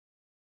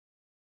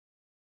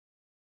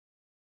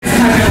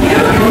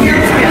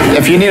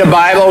If you need a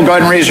Bible, go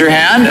ahead and raise your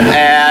hand,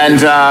 and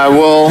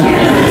we'll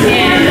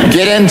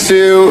get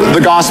into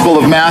the Gospel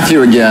of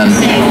Matthew again.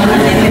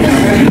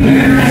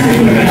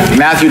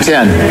 Matthew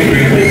 10.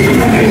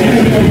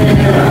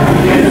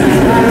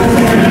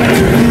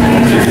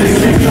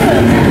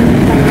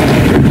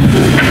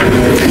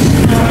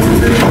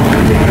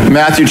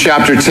 Matthew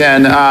chapter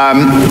 10.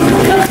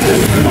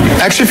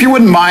 Actually, if you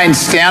wouldn't mind,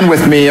 stand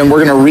with me, and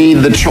we're going to read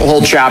the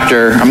whole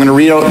chapter. I'm going to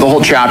read the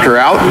whole chapter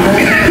out.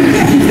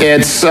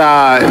 It's,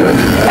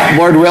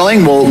 Lord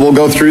willing, we'll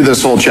go through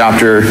this whole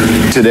chapter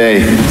today,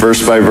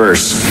 verse by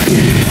verse.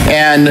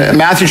 And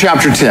Matthew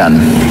chapter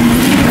 10.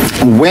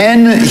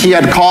 When he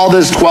had called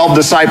his 12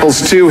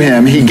 disciples to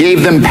him, he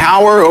gave them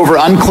power over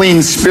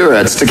unclean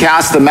spirits to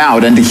cast them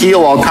out and to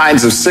heal all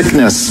kinds of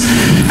sickness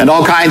and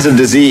all kinds of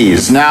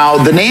disease. Now,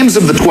 the names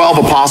of the 12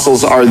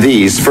 apostles are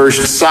these.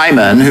 First,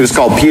 Simon, who's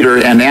called Peter,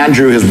 and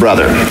Andrew, his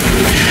brother.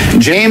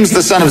 James,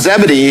 the son of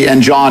Zebedee,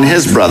 and John,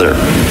 his brother.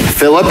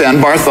 Philip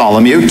and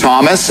Bartholomew,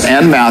 Thomas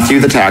and Matthew,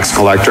 the tax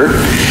collector.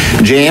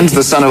 James,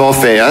 the son of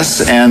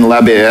Alphaeus, and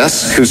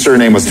Lebbaeus, whose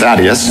surname was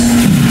Thaddeus.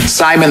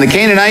 Simon the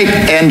Canaanite,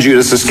 and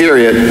Judas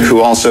Iscariot, who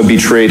also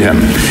betrayed him.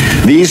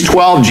 These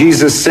 12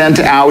 Jesus sent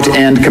out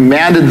and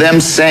commanded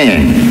them,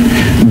 saying,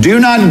 "Do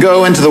not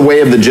go into the way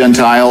of the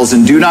Gentiles,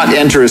 and do not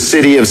enter a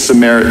city of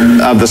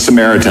the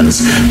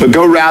Samaritans, but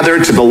go rather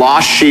to the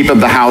lost sheep of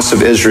the house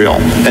of Israel.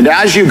 And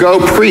as you go,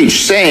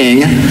 preach,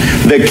 saying,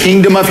 the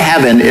kingdom of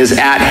heaven is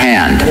at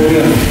hand.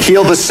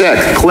 Heal the sick,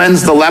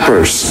 cleanse the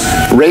lepers,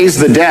 raise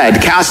the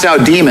dead, cast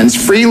out demons.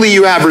 Freely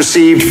you have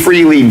received,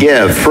 freely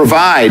give.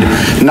 Provide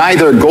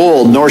neither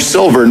gold, nor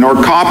silver, nor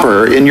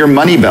copper in your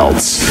money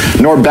belts,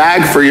 nor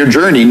bag for your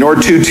journey, nor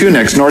 2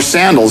 tunics, nor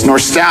sandals, nor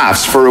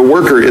staffs, for a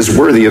worker is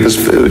worthy of his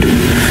food.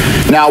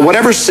 Now,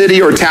 whatever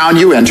city or town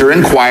you enter,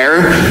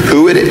 inquire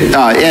who in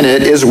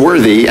it is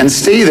worthy, and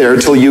stay there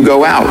till you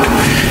go out.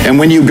 And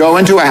when you go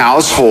into a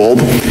household,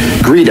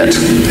 greet it.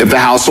 If the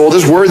household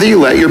is worthy,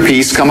 let your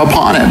peace come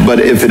upon it. But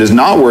if it is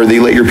not worthy,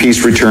 let your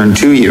peace return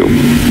to you.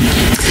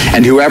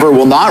 And whoever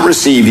will not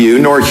receive you,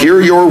 nor hear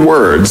your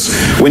words,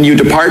 when you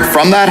depart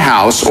from that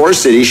house or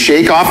city,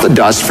 shake off the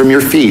dust from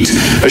your feet.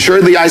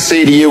 Assuredly, I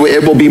say to you,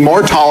 it will be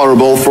more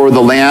tolerable for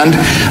the land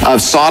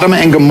of Sodom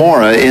and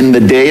Gomorrah in the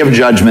day of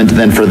judgment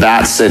than for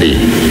that city.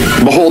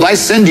 Behold, I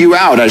send you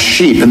out as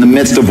sheep in the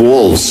midst of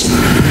wolves.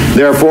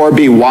 Therefore,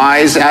 be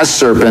wise as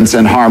serpents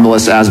and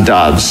harmless as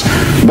doves.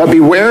 But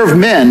beware of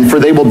men, for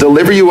they will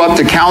deliver you up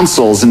to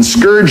councils and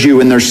scourge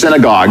you in their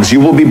synagogues.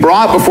 You will be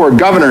brought before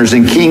governors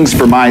and kings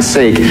for my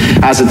sake,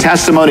 as a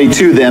testimony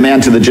to them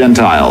and to the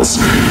Gentiles.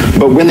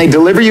 But when they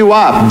deliver you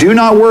up, do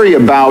not worry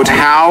about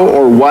how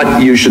or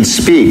what you should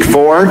speak,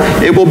 for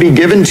it will be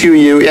given to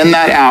you in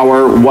that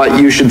hour what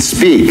you should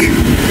speak.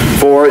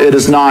 For it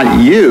is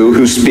not you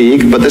who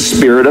speak, but the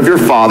Spirit of your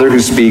Father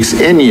who speaks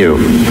in you.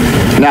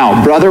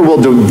 Now, brother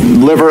will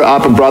deliver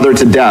up a brother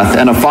to death,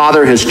 and a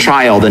father his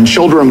child, and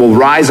children will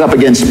rise up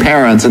against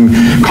parents and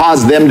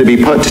cause them to be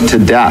put to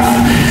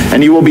death.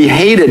 And you will be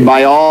hated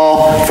by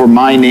all for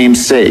my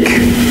name's sake.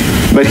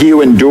 But he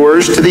who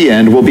endures to the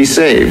end will be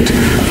saved.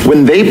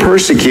 When they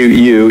persecute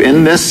you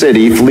in this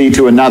city, flee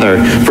to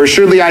another. For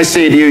surely I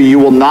say to you, you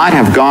will not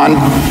have gone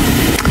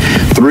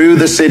through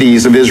the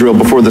cities of Israel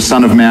before the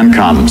Son of Man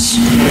comes.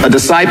 A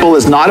disciple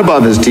is not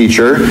above his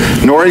teacher,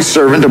 nor a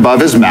servant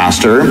above his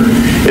master.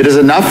 It is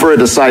enough for a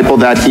disciple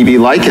that he be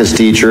like his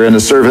teacher, and a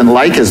servant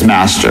like his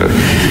master.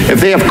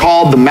 If they have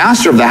called the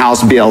master of the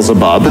house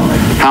Beelzebub,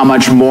 how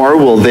much more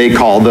will they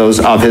call those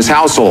of his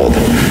household?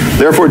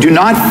 Therefore do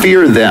not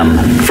fear them,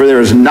 for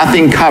there is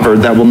nothing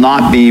covered that will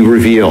not be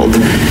revealed,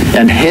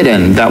 and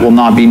hidden that will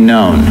not be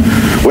known.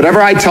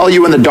 Whatever I tell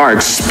you in the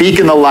dark, speak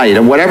in the light,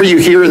 and whatever you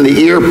hear in the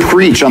ear,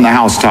 preach on the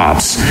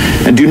housetops.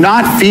 And do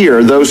not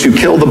fear those who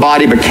kill the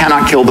body but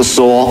cannot kill the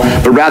soul,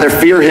 but rather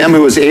fear him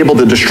who is able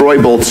to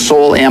destroy both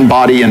soul and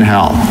body in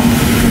hell.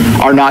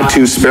 Are not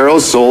 2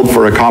 sparrows sold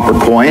for a copper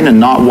coin, and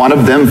not one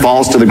of them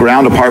falls to the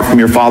ground apart from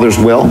your Father's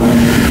will?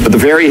 But the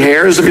very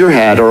hairs of your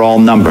head are all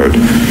numbered.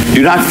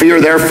 Do not fear,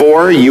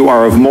 therefore, you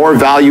are of more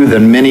value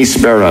than many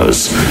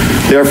sparrows.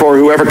 Therefore,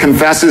 whoever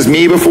confesses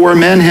me before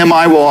men, him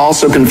I will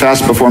also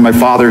confess before my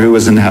Father who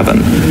is in heaven.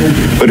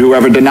 But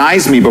whoever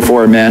denies me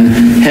before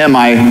men, him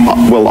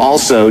I will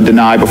also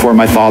deny before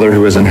my Father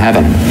who is in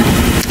heaven.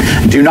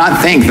 Do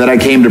not think that I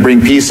came to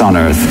bring peace on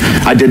earth.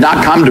 I did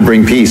not come to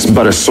bring peace,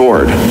 but a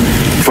sword.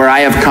 For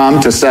I have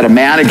come to set a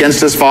man against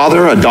his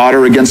father, a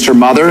daughter against her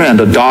mother, and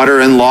a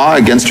daughter-in-law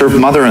against her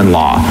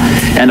mother-in-law.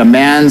 And a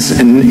man's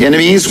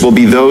enemies will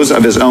be those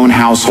of his own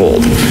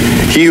household.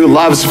 He who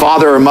loves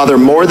father or mother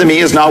more than me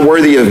is not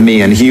worthy of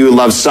me, and he who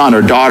loves son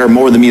or daughter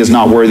more than me is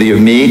not worthy of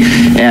me.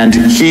 And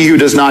he who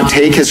does not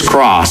take his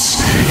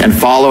cross and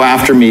follow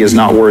after me is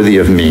not worthy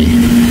of me.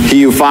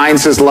 He who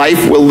finds his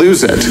life will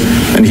lose it,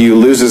 and he who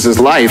loses his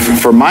life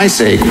for my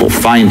sake will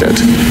find it.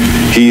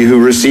 He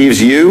who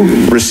receives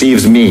you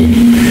receives me,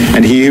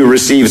 and he who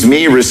receives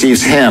me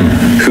receives him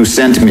who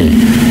sent me.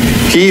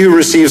 He who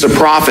receives a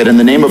prophet in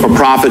the name of a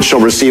prophet shall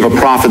receive a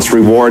prophet's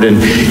reward,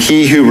 and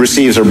he who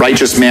receives a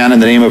righteous man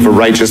in the name of a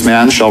righteous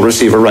man shall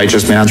receive a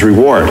righteous man's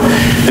reward.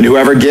 And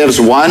whoever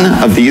gives one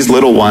of these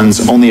little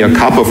ones only a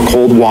cup of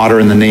cold water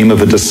in the name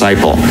of a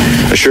disciple,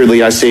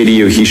 assuredly I say to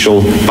you, he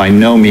shall by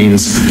no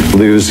means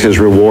lose his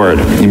reward.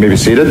 You may be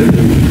seated.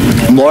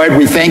 Lord,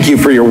 we thank you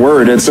for your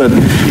word. It's a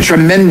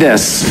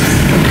tremendous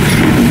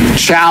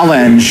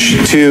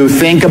challenge to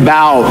think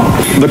about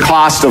the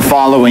cost of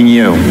following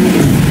you.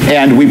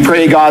 And we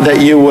pray, God,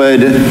 that you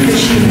would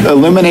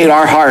illuminate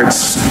our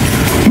hearts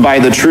by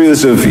the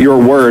truths of your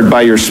word,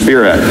 by your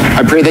Spirit.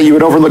 I pray that you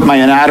would overlook my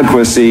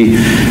inadequacy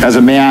as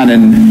a man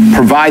and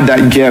provide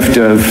that gift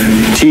of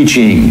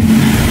teaching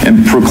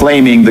and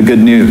proclaiming the good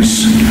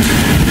news.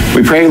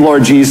 We pray,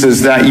 Lord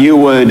Jesus, that you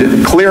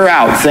would clear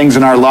out things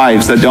in our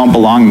lives that don't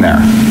belong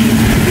there,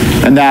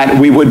 and that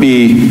we would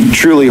be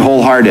truly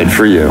wholehearted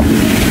for you.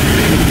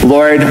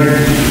 Lord,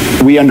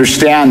 we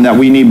understand that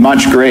we need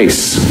much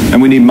grace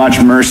and we need much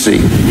mercy,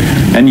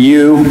 and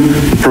you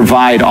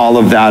provide all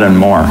of that and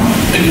more.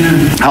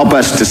 Help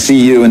us to see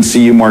you and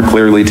see you more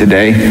clearly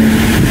today,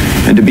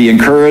 and to be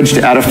encouraged,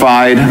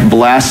 edified,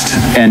 blessed,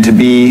 and to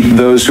be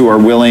those who are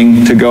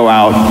willing to go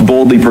out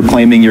boldly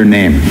proclaiming your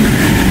name.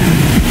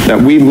 That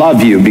we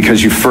love you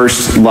because you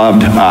first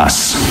loved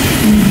us.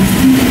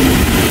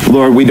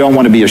 Lord, we don't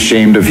want to be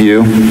ashamed of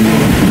you.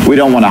 We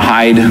don't want to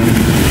hide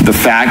the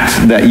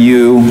fact that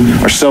you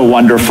are so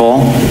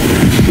wonderful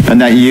and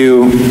that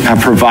you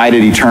have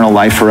provided eternal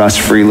life for us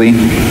freely.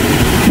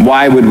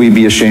 Why would we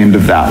be ashamed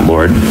of that,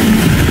 Lord?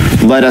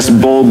 Let us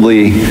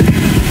boldly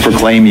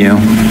proclaim you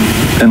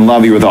and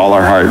love you with all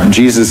our heart. In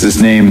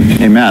Jesus' name,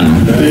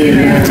 amen.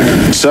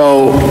 Amen.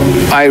 So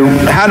I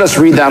had us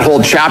read that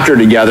whole chapter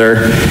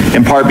together,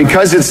 in part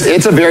because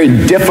it's a very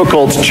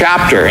difficult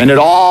chapter, and it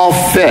all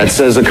fits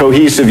as a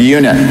cohesive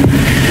unit.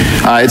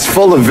 It's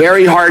full of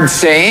very hard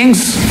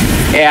sayings,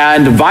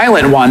 and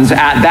violent ones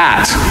at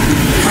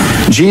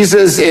that.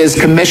 Jesus is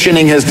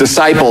commissioning his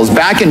disciples.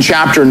 Back in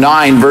chapter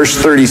 9, verse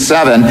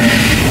 37,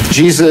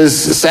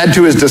 Jesus said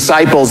to his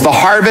disciples, the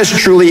harvest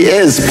truly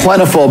is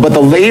plentiful, but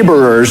the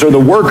laborers or the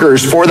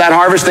workers for that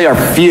harvest, they are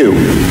few.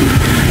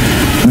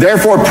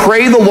 Therefore,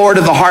 pray the Lord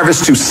of the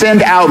harvest to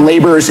send out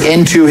laborers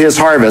into his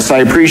harvest. I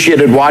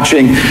appreciated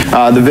watching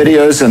the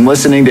videos and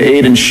listening to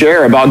Aiden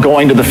share about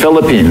going to the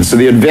Philippines, so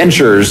the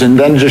adventures, and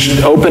then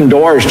just open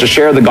doors to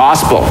share the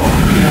gospel.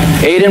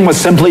 Aiden was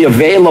simply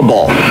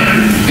available.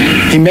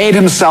 He made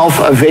himself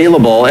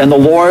available, and the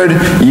Lord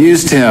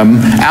used him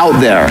out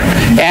there.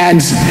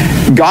 And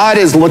God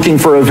is looking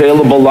for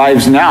available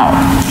lives now.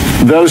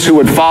 Those who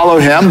would follow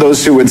him,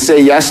 those who would say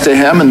yes to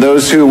him, and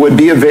those who would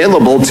be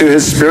available to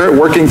his Spirit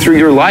working through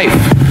your life.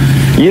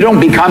 You don't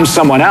become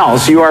someone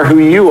else. You are who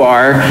you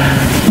are,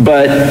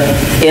 but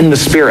in the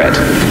Spirit.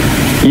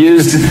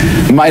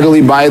 Used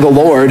mightily by the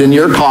Lord in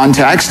your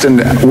context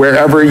and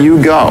wherever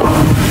you go.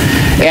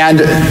 And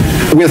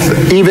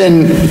with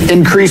even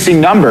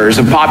increasing numbers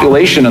of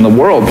population in the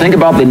world, think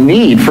about the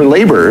need for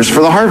laborers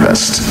for the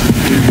harvest.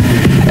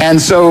 And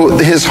so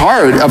his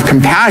heart of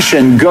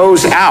compassion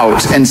goes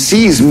out and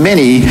sees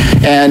many,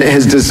 and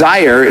his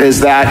desire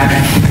is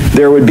that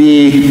there would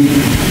be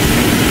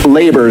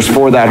laborers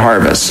for that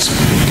harvest.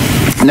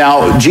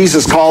 Now,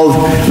 Jesus called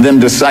them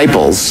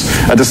disciples.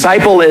 A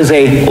disciple is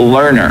a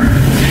learner.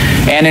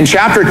 And in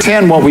chapter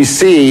 10, what we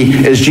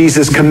see is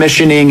Jesus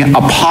commissioning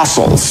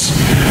apostles.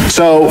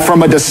 So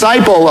from a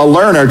disciple, a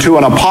learner, to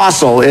an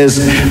apostle is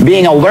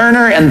being a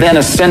learner and then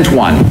a sent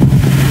one.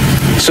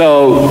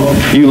 So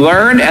you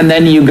learn and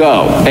then you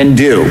go and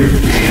do.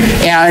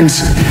 And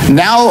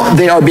now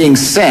they are being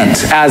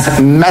sent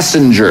as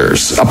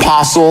messengers.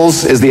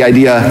 Apostles is the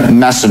idea,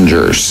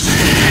 messengers.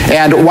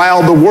 And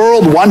while the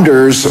world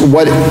wonders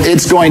what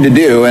it's going to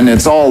do, and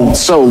it's all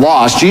so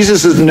lost,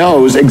 Jesus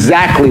knows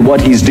exactly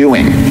what he's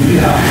doing.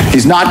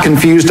 He's not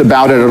confused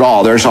about it at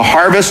all. There's a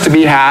harvest to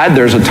be had.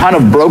 There's a ton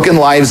of broken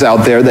lives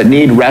out there that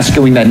need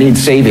rescuing, that need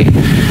saving.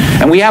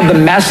 And we have the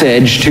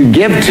message to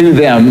give to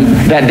them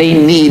that they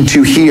need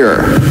to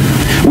hear.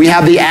 We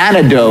have the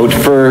antidote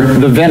for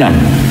the venom,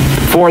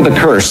 for the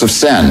curse of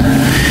sin.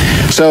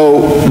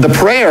 So the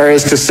prayer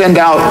is to send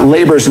out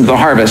laborers into the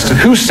harvest.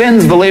 Who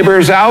sends the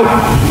laborers out?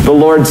 The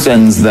Lord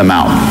sends them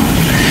out.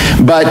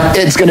 But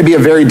it's going to be a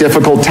very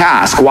difficult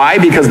task. Why?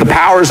 Because the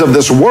powers of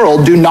this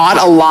world do not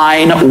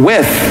align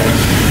with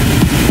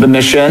the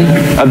mission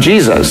of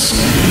Jesus.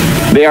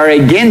 They are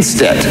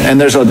against it. And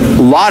there's a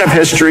lot of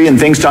history and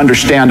things to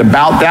understand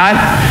about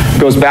that. It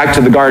goes back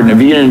to the Garden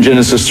of Eden in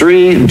Genesis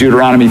 3,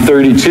 Deuteronomy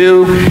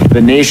 32. The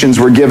nations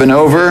were given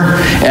over,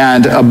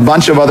 and a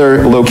bunch of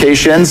other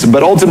locations.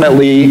 But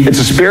ultimately, it's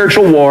a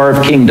spiritual war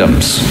of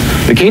kingdoms.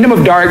 The kingdom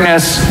of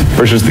darkness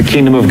versus the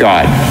kingdom of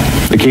God,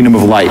 the kingdom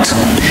of light.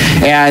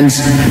 And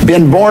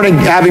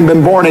having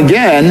been born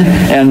again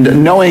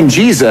and knowing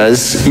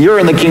Jesus, you're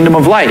in the kingdom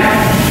of light.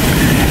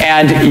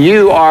 And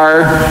you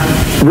are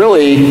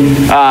really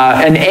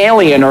an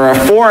alien or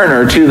a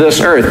foreigner to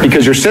this earth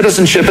because your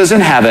citizenship is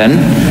in heaven.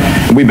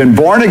 We've been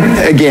born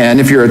again.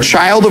 If you're a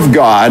child of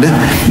God,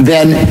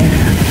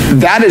 then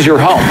that is your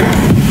home.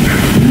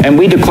 And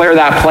we declare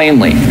that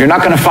plainly. You're not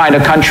going to find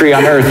a country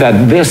on earth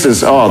that this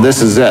is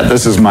it,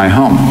 this is my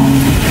home.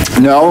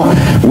 No,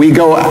 we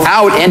go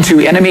out into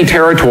enemy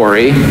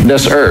territory,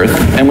 this earth,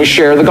 and we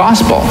share the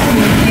gospel.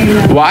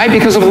 Why?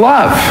 Because of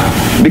love.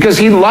 Because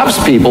he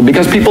loves people.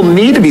 Because people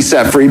need to be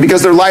set free.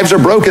 Because their lives are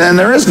broken and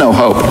there is no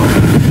hope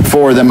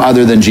for them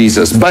other than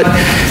Jesus. But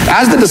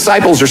as the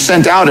disciples are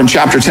sent out in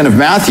chapter 10 of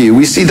Matthew,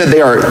 we see that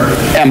they are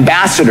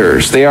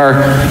ambassadors, they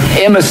are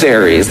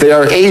emissaries, they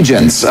are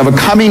agents of a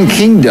coming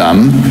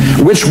kingdom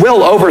which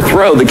will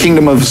overthrow the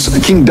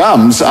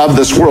kingdoms of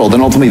this world,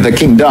 and ultimately the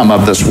kingdom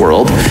of this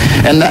world.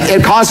 And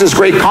it causes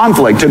great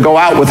conflict to go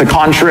out with a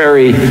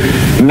contrary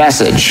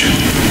message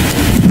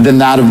than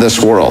that of this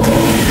world.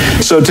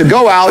 So to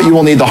go out, you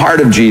will need the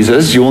heart of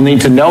Jesus, you will need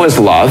to know his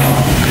love,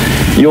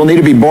 you will need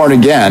to be born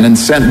again and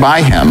sent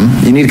by him.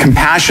 You need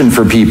compassion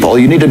for people.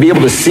 You need to be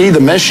able to see the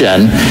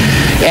mission.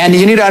 And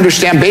you need to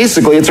understand,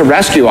 basically, it's a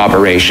rescue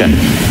operation.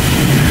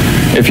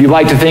 If you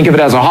like to think of it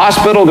as a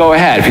hospital, go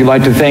ahead. If you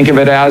like to think of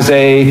it as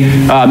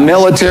a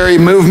military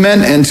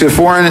movement into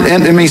foreign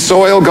enemy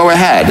soil, go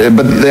ahead.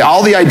 But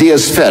all the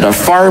ideas fit. Of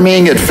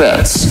farming, it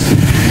fits.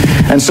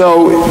 And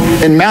so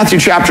in Matthew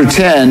chapter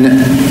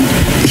 10,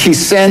 he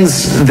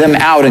sends them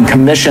out and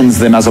commissions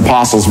them as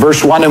apostles.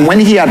 Verse 1, and when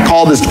he had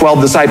called his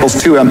 12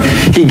 disciples to him,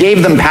 he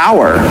gave them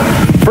power.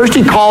 First,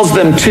 he calls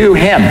them to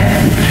him.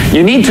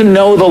 You need to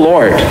know the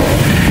Lord.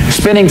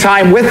 Spending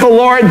time with the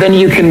Lord, then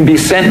you can be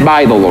sent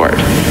by the Lord.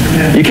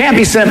 You can't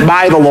be sent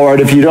by the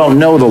Lord if you don't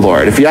know the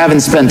Lord, if you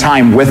haven't spent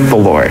time with the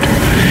Lord.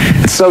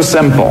 It's so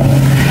simple.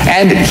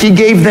 And he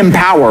gave them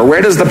power.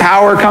 Where does the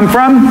power come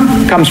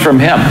from? It comes from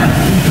him.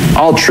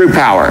 All true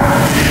power.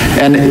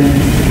 And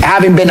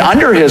having been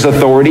under his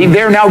authority,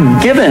 they're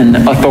now given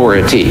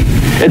authority.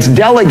 It's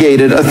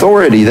delegated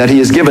authority that he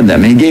has given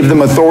them. He gave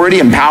them authority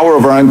and power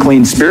over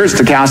unclean spirits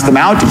to cast them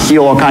out, to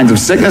heal all kinds of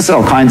sickness,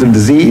 all kinds of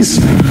disease.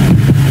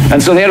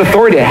 And so they had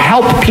authority to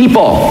help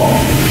people.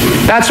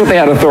 That's what they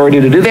had authority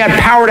to do. They had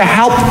power to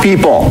help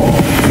people.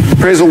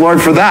 Praise the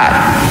Lord for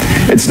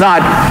that. It's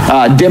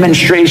not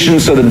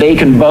demonstrations so that they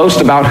can boast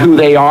about who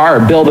they are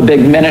or build a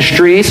big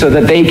ministry so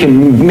that they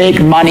can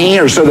make money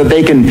or so that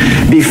they can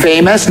be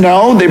famous.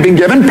 No, they've been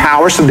given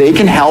power so they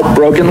can help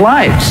broken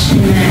lives.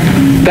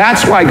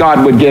 That's why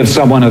God would give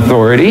someone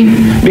authority,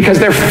 because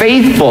they're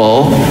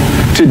faithful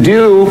to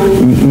do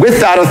with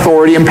that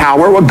authority and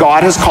power what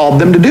God has called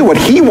them to do, what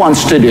he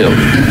wants to do.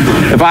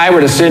 If I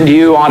were to send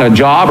you on a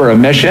job or a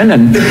mission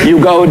and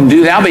you go and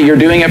do that, but you're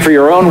doing it for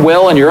your own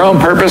will and your own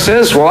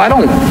purposes, well, I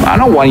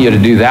don't want you to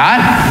do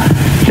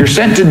that. You're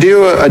sent to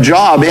do a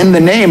job in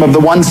the name of the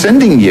one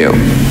sending you.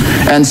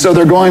 And so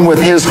they're going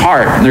with his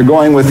heart. They're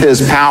going with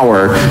his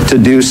power to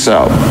do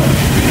so.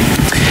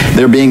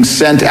 They're being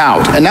sent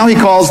out. And now he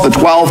calls the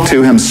 12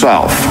 to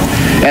himself.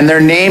 And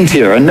they're named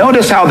here. And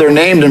notice how they're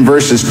named in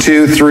verses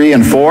 2, 3,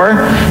 and 4.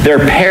 They're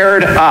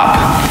paired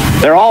up.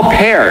 They're all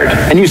paired.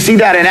 And you see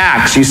that in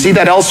Acts. You see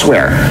that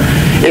elsewhere.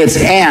 It's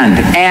and.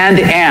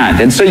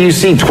 And so you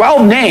see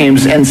 12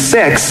 names and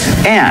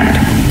 6 and.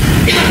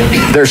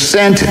 They're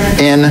sent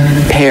in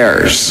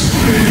pairs.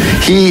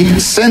 He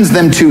sends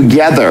them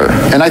together.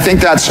 And I think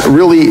that's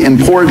really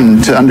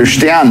important to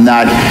understand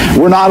that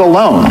we're not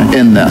alone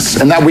in this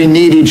and that we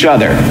need each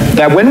other.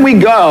 That when we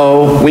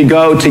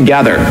go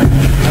together.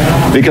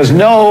 Because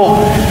no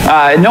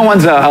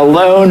one's a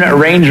lone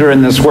ranger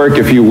in this work,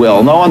 if you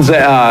will. No one's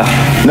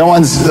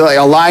like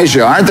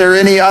Elijah. Aren't there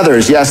any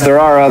others? Yes, there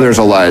are others,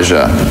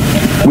 Elijah.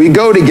 We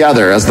go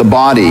together as the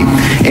body,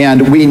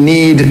 and we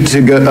need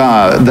to go,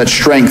 that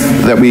strength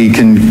that we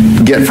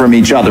can get from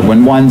each other.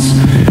 When one's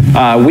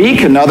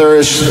weak,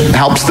 another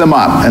helps them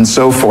up, and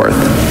so forth.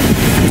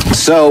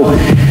 So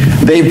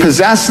they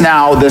possess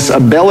now this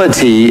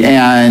ability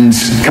and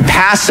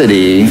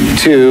capacity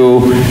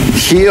to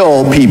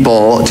heal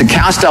people, to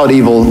cast out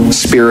evil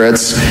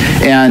spirits,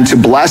 and to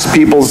bless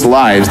people's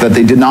lives that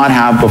they did not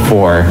have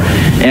before.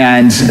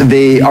 And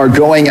they are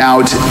going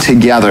out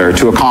together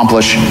to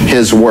accomplish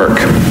his work.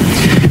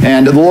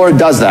 And the Lord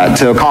does that.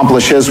 To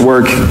accomplish his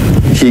work,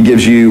 he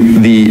gives you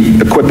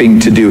the equipping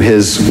to do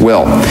his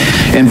will.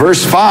 In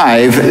verse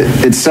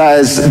 5, it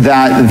says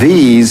that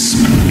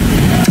these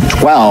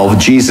 12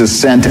 Jesus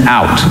sent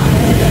out.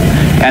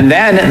 And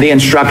then the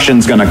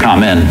instruction's going to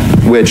come in,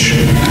 which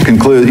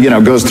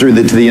goes through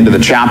to the end of the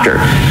chapter.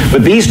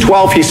 But these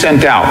 12 he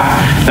sent out.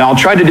 Now I'll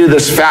try to do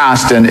this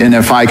fast, and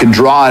if I could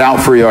draw it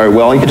out for you, I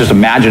will. You can just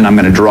imagine I'm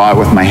going to draw it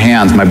with my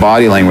hands, my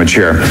body language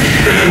here.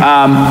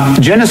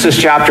 Genesis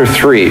chapter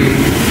 3,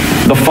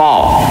 the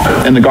fall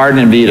in the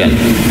Garden of Eden,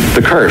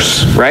 the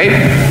curse, right?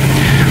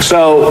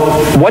 So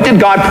what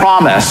did God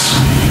promise?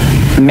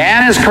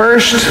 Man is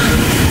cursed.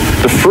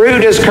 The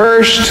fruit is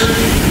cursed,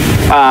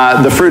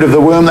 the fruit of the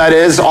womb, that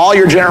is. All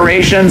your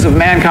generations of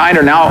mankind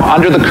are now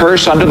under the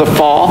curse, under the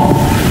fall.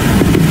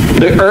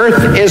 The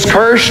earth is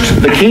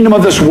cursed. The kingdom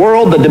of this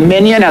world, the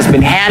dominion, has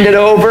been handed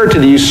over to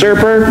the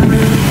usurper.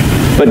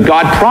 But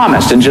God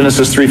promised in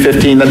Genesis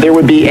 3:15 that there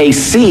would be a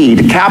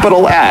seed,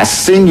 capital S,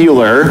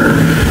 singular,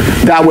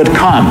 that would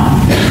come.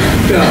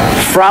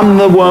 from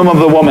the womb of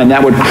the woman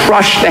that would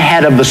crush the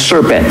head of the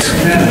serpent.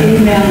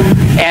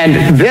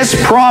 And this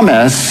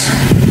promise,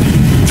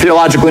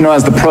 theologically known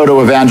as the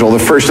proto-evangel, the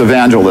first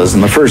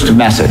evangelism, the first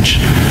message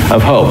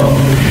of hope.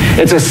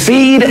 It's a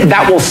seed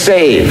that will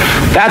save.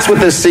 That's what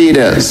this seed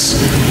is.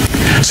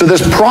 So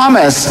this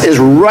promise is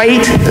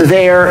right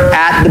there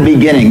at the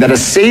beginning, that a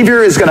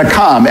Savior is going to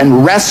come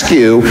and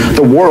rescue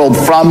the world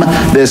from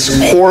this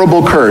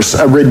horrible curse.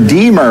 A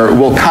Redeemer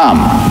will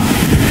come.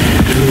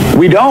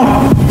 We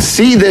don't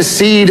see this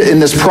seed in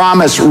this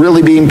promise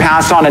really being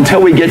passed on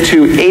until we get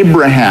to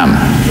Abraham.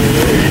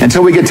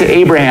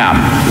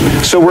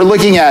 So we're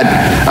looking at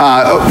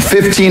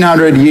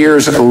 1,500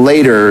 years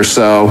later or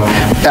so,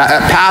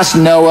 past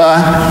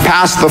Noah,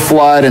 past the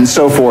flood, and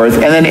so forth.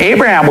 And then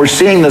Abraham, we're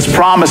seeing this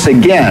promise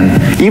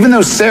again, even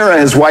though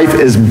Sarah, his wife,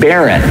 is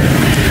barren,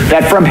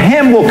 that from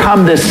him will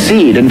come this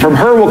seed, and from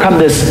her will come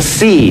this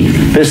seed,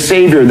 this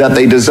Savior that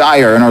they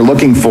desire and are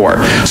looking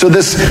for. So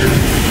this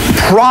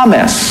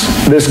promise,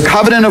 this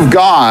covenant of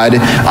God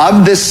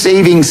of this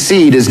saving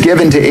seed is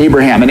given to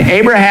Abraham. And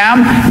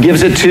Abraham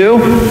gives it to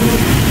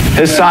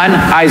his son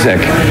Isaac.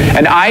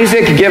 And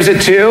Isaac gives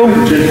it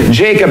to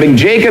Jacob. And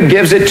Jacob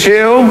gives it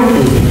to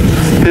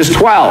his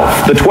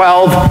 12, the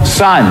 12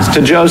 sons,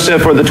 to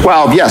Joseph, or the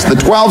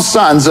 12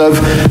 sons of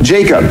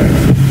Jacob.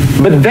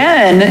 But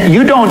then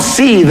you don't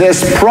see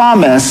this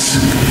promise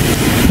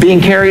being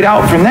carried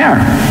out from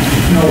there.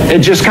 It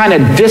just kind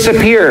of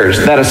disappears,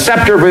 that a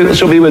scepter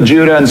shall be with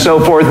Judah and so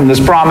forth, and this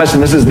promise,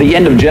 and this is the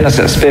end of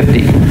Genesis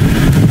 50.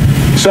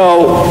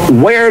 So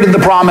where did the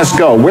promise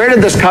go? Where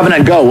did this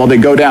covenant go? Well, they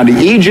go down to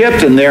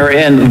Egypt, and they're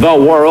in the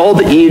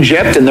world,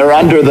 Egypt, and they're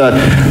under the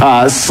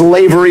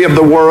slavery of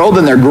the world,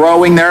 and they're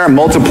growing there and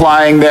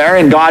multiplying there,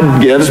 and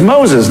God gives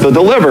Moses, the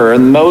deliverer.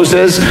 And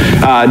Moses,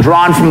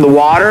 drawn from the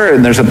water,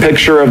 and there's a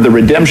picture of the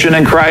redemption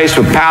in Christ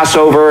with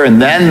Passover,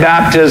 and then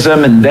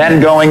baptism, and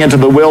then going into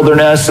the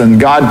wilderness, and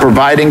God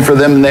providing for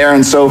them there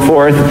and so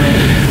forth.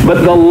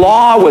 But the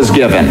law was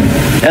given,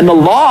 and the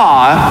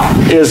law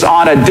is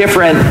on a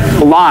different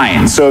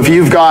line. So if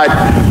you've got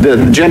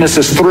the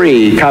Genesis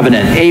 3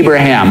 covenant,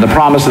 Abraham, the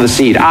promise of the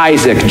seed,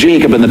 Isaac,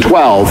 Jacob, and the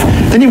 12,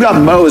 then you've got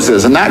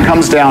Moses, and that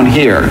comes down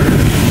here.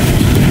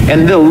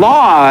 And the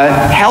law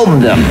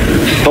held them.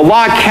 The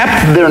law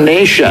kept their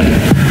nation.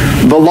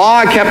 The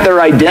law kept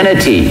their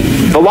identity.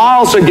 The law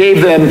also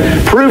gave them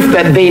proof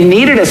that they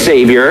needed a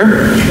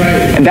Savior,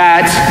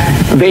 that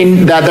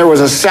there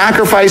was a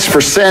sacrifice for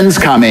sins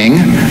coming,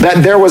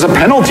 that there was a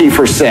penalty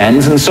for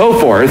sins, and so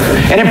forth,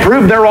 and it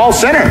proved they're all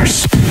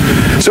sinners.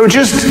 So it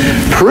just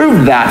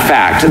proved that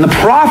fact. And the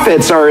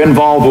prophets are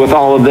involved with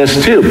all of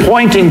this too,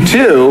 pointing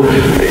to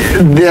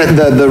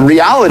the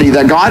reality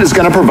that God is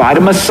going to provide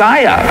a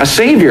Messiah, a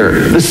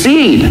Savior, the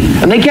seed.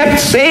 And they kept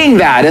saying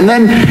that. And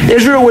then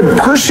Israel would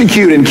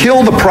persecute and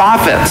kill the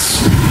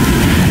prophets.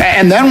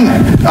 And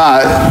then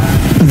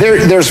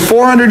there's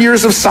 400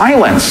 years of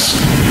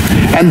silence.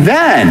 And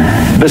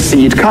then the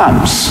seed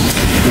comes.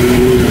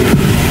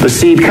 The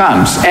seed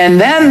comes. And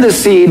then the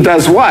seed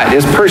does what?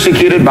 Is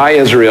persecuted by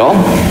Israel.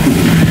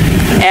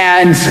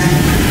 And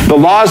the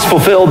law is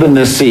fulfilled in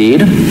this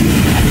seed.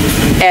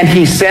 And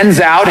he sends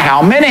out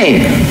how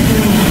many?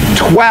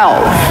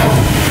 12.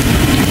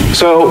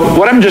 So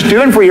what I'm just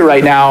doing for you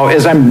right now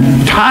is I'm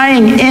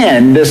tying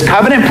in this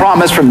covenant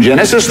promise from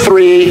Genesis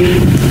 3.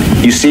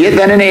 You see it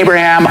then in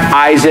Abraham,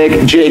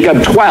 Isaac,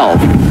 Jacob,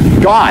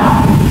 12. Gone.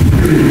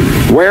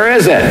 Where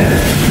is it?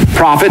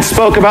 Prophets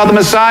spoke about the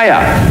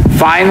Messiah.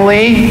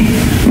 Finally,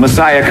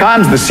 Messiah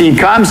comes, the seed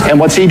comes, and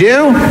what's he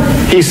do?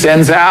 He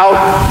sends out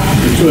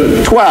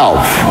 12.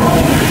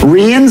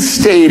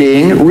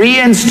 Reinstituting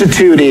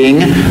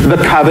the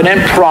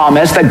covenant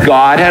promise that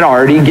God had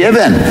already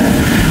given,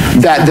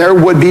 that there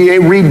would be a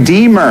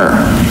Redeemer.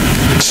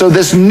 So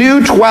this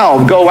new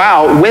 12 go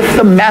out with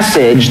the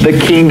message, the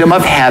kingdom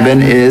of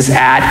heaven is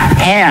at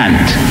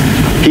hand.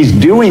 He's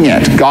doing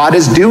it. God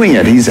is doing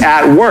it. He's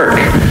at work.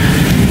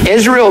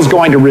 Israel is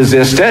going to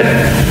resist it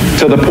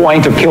to the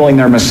point of killing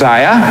their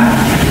Messiah.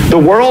 The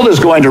world is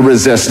going to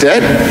resist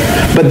it,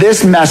 but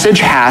this message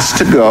has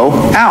to go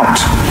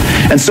out.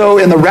 And so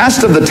in the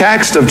rest of the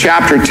text of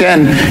chapter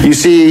 10, you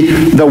see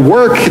the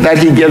work that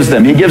he gives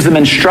them. He gives them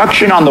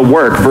instruction on the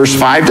work, verse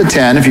 5 to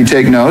 10, if you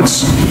take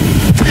notes.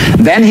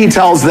 Then he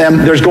tells them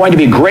there's going to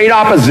be great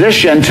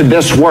opposition to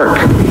this work,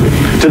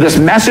 to this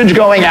message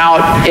going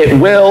out. It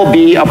will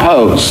be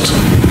opposed.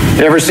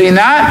 You ever seen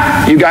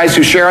that? You guys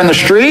who share on the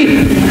street,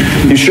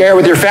 you share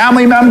with your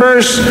family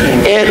members,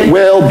 it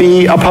will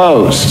be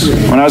opposed.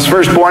 When I was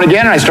first born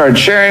again and I started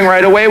sharing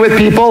right away with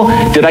people,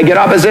 did I get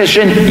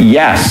opposition?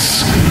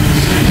 Yes.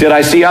 Did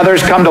I see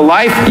others come to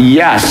life?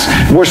 Yes.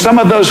 Were some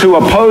of those who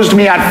opposed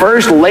me at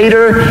first,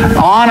 later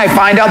on I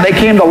find out they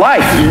came to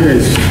life?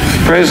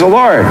 Praise the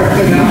Lord.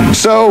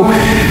 So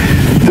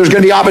there's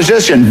going to be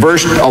opposition,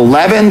 verse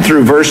 11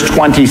 through verse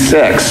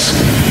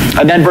 26.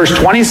 And then verse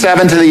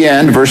 27 to the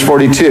end, verse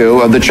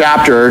 42 of the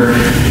chapter,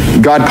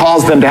 God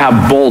calls them to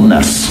have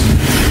boldness.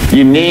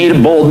 You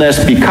need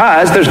boldness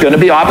because there's going to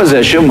be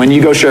opposition when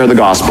you go share the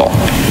gospel.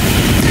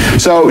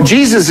 So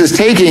Jesus is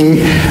taking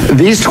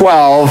these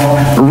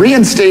 12,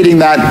 reinstating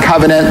that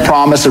covenant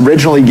promise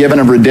originally given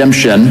of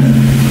redemption,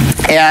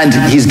 and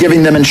he's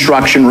giving them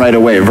instruction right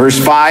away.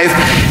 Verse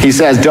 5, he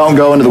says, don't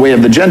go into the way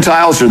of the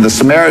Gentiles or the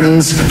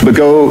Samaritans, but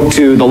go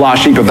to the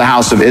lost sheep of the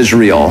house of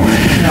Israel.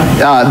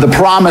 The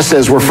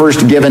promises were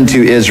first given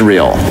to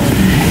Israel.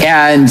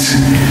 And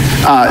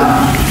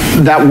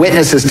that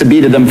witness is to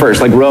be to them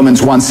first, like Romans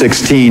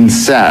 1:16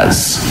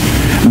 says.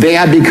 They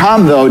had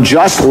become, though,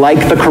 just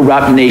like the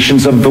corrupt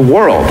nations of the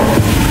world.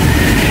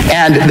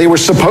 And they were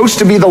supposed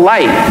to be the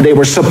light. They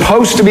were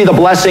supposed to be the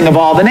blessing of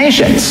all the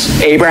nations.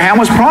 Abraham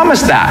was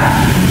promised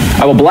that.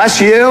 I will bless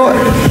you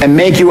and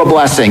make you a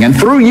blessing. And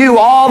through you,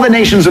 all the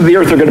nations of the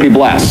earth are going to be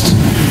blessed.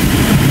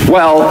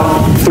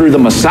 Well, through the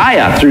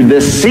Messiah, through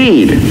this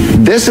seed,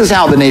 this is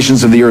how the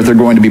nations of the earth are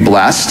going to be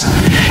blessed.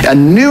 A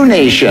new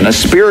nation, a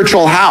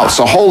spiritual house,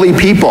 a holy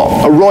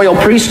people, a royal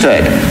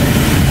priesthood.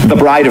 The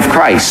bride of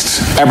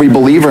Christ, every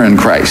believer in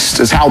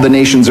Christ, is how the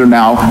nations are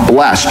now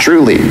blessed,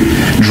 truly.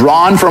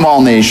 Drawn from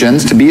all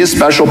nations to be a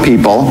special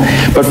people.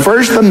 But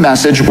first the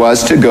message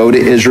was to go to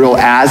Israel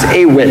as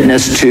a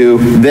witness to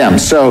them.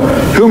 So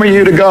whom are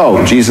you to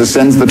go? Jesus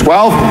sends the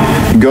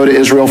 12. Go to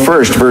Israel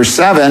first. Verse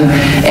 7.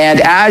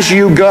 And as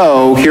you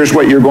go, here's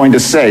what you're going to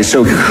say.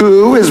 So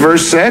who is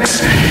verse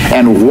 6?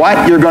 And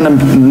what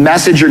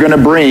message you're going to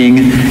bring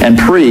and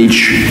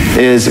preach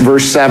is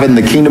verse 7.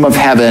 The kingdom of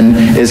heaven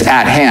is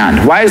at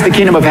hand. Why is the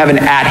kingdom of heaven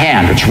at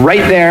hand? It's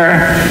right there,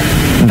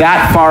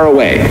 that far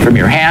away, from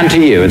your hand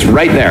to you. It's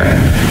right there.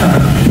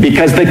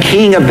 Because the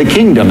king of the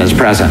kingdom is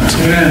present.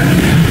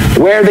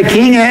 Where the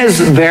king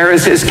is, there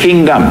is his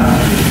kingdom.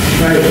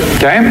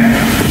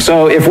 Okay?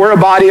 So if we're a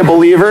body of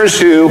believers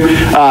who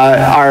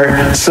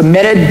are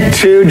submitted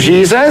to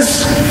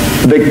Jesus,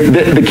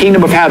 the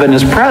kingdom of heaven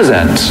is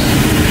present.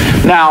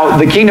 Now,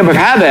 the kingdom of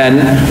heaven,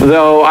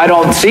 though I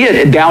don't see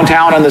it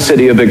downtown in the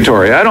city of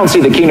Victoria. I don't see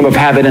the kingdom of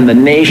heaven in the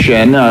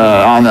nation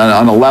on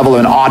a level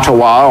in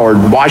Ottawa or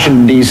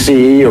Washington,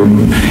 D.C. or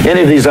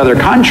any of these other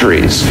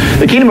countries.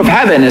 The kingdom of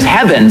heaven is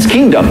heaven's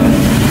kingdom.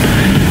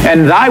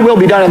 And thy will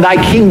be done and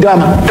thy kingdom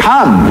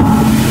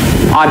come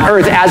on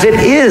earth as it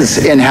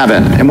is in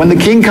heaven. And when the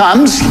king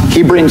comes,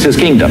 he brings his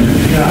kingdom.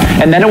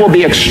 And then it will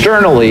be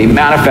externally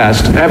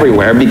manifest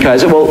everywhere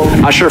because it will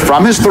usher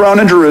from his throne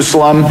in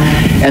Jerusalem,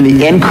 and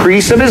the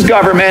increase of his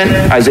government,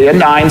 Isaiah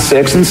 9,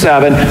 6, and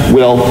 7,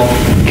 will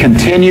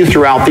continue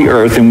throughout the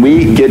earth, and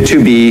we get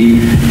to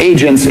be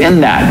agents in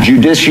that,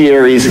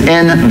 judiciaries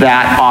in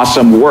that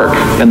awesome work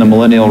in the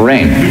millennial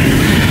reign.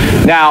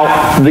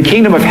 Now, the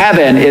kingdom of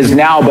heaven is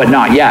now but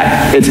not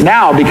yet. It's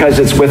now because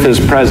it's with his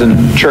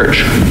present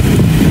church.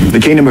 The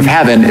kingdom of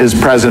heaven is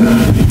present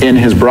in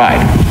his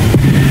bride.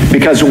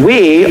 Because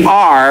we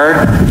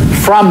are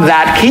from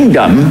that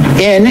kingdom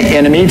in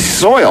enemy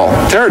soil,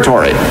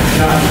 territory.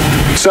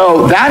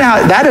 So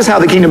that is how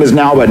the kingdom is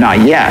now but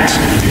not yet.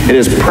 It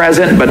is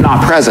present but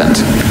not present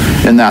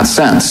in that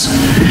sense.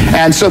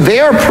 And so they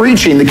are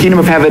preaching the kingdom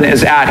of heaven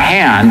is at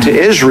hand to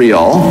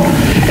Israel,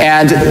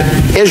 and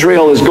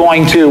Israel is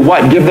going to,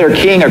 what, give their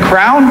king a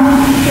crown?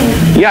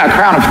 Yeah, a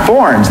crown of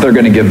thorns they're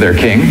going to give their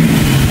king.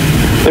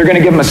 They're going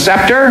to give him a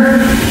scepter.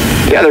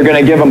 Yeah, they're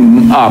going to give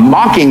him a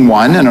mocking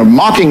one and a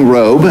mocking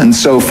robe and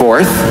so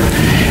forth.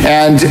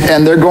 And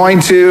they're going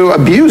to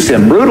abuse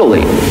him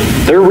brutally.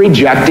 They're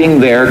rejecting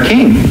their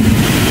king.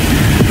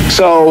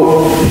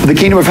 So the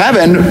kingdom of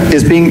heaven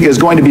is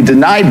going to be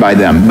denied by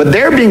them. But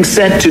they're being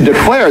sent to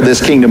declare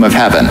this kingdom of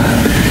heaven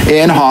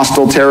in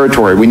hostile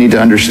territory. We need to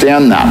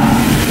understand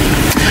that.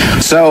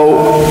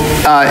 So,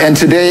 and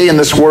today in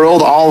this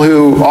world, all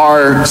who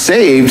are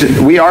saved,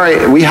 we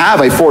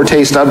have a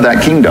foretaste of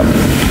that kingdom.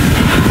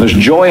 There's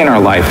joy in our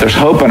life. There's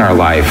hope in our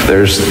life.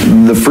 There's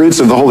the fruits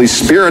of the Holy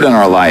Spirit in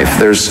our life.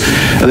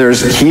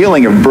 There's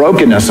healing of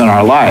brokenness in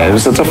our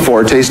lives. That's a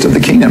foretaste of the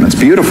kingdom. It's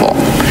beautiful.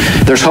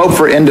 There's hope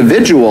for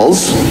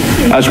individuals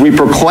as we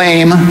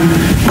proclaim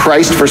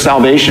Christ for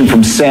salvation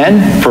from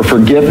sin, for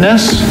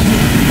forgiveness.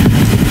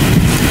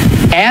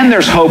 And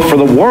there's hope for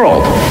the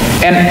world.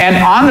 And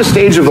on the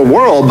stage of the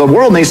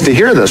world needs to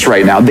hear this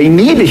right now. They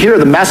need to hear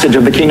the message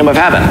of the kingdom of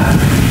heaven.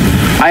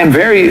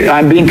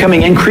 I'm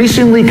becoming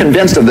increasingly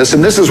convinced of this,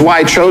 and this is why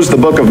I chose the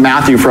book of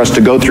Matthew for us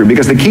to go through,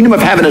 because the kingdom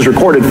of heaven is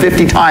recorded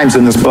 50 times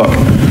in this book.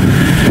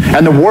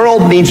 And the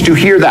world needs to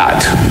hear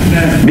that,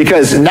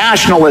 because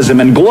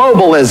nationalism and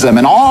globalism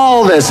and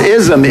all this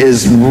ism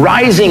is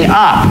rising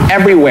up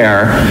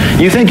everywhere.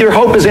 You think your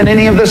hope is in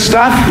any of this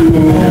stuff?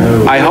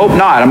 I hope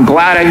not. I'm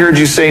glad I heard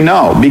you say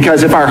no,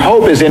 because if our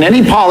hope is in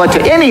any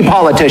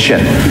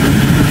politician,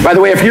 by the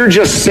way, if you're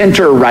just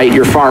center right,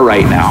 you're far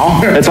right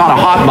now. It's on a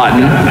hot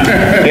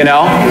button, you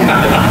know.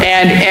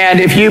 And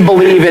if you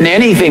believe in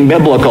anything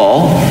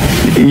biblical,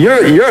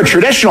 you're a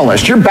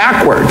traditionalist. You're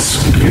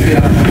backwards.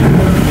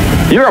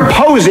 You're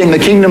opposing the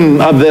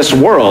kingdom of this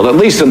world, at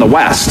least in the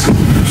West,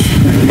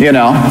 you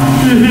know.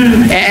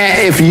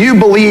 And if you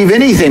believe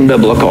anything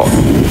biblical.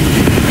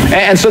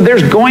 And so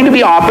there's going to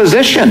be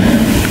opposition.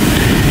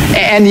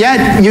 And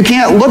yet you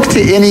can't look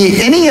to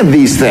any of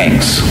these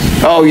things.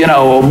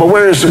 Oh, but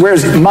where's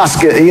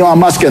Musk, Elon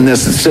Musk in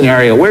this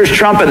scenario? Where's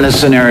Trump in this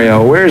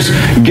scenario? Where's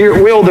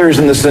Geert Wilders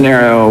in this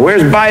scenario?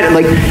 Where's Biden?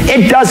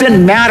 It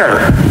doesn't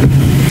matter.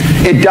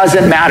 It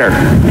doesn't matter.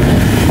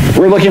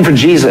 We're looking for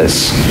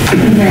Jesus,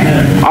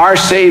 our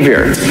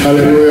Savior.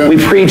 Hallelujah. We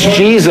preach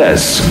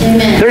Jesus.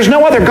 There's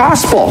no other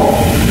gospel.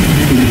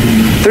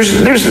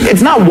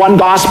 It's not one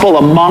gospel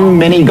among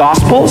many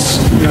gospels.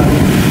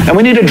 And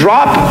we need to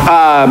drop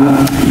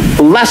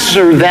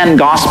lesser than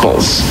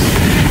gospels.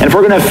 And if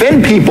we're going to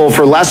offend people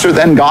for lesser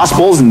than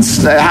gospels and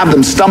have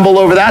them stumble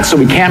over that so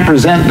we can't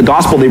present the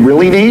gospel they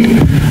really need,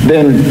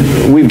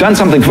 then we've done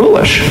something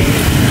foolish.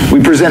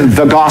 We present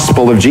the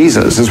gospel of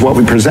Jesus is what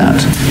we present.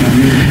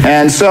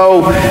 And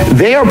so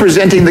they are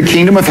presenting the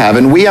kingdom of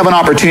heaven. We have an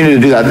opportunity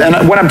to do that.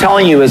 And what I'm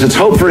telling you is it's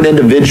hope for an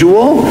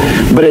individual,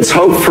 but it's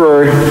hope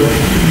for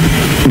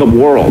the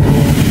world,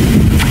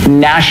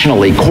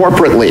 nationally,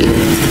 corporately.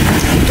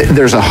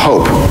 There's a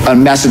hope, a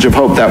message of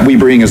hope that we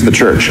bring as the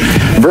church.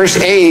 Verse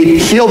 8,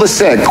 heal the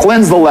sick,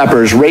 cleanse the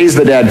lepers, raise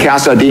the dead,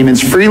 cast out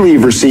demons, freely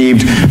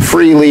received,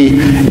 freely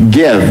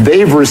give.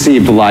 They've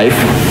received life.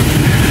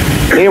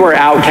 They were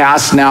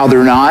outcasts, now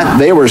they're not.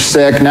 They were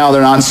sick, now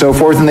they're not, and so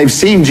forth. And they've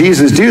seen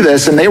Jesus do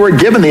this, and they were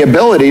given the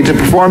ability to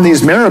perform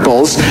these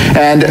miracles,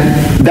 and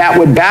that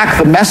would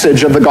back the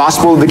message of the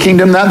gospel of the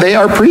kingdom that they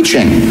are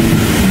preaching.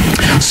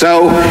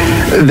 So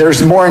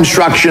there's more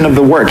instruction of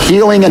the work,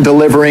 healing and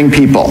delivering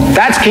people.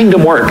 That's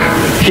kingdom work,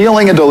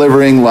 healing and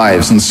delivering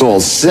lives and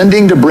souls,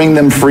 sending to bring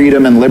them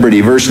freedom and liberty.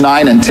 Verse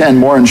 9 and 10,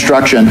 more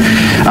instruction.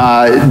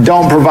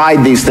 Don't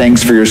provide these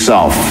things for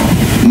yourself.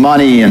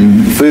 Money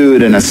and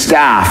food and a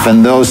staff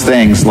and those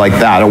things like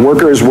that. A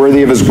worker is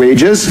worthy of his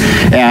wages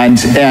and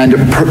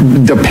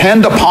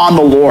depend upon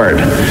the Lord.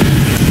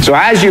 So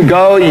as you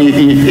go,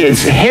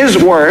 it's his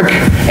work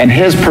and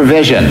his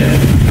provision.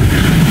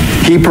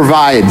 He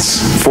provides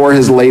for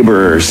his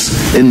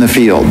laborers in the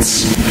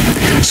fields.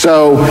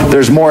 So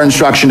there's more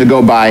instruction to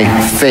go by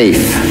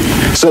faith.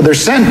 So they're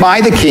sent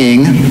by the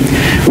king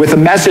with a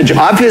message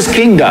of his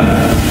kingdom,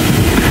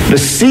 the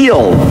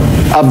seal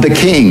of the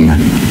king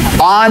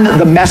on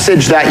the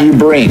message that you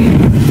bring.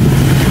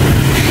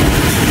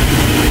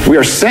 We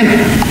are sent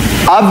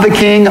of the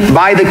king,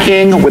 by the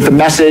king, with the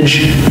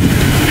message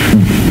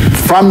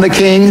from the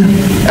king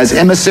as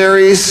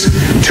emissaries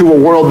to a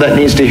world that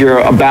needs to hear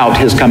about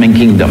his coming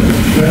kingdom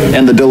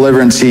and the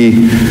deliverance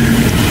he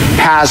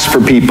has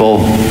for people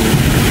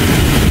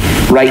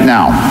right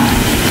now.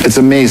 It's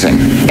amazing.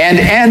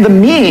 And the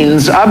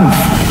means of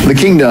the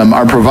kingdom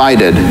are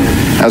provided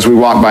as we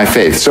walk by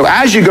faith. So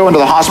as you go into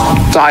the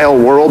hostile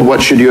world,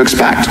 what should you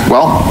expect?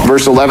 Well,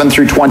 verse 11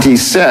 through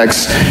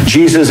 26,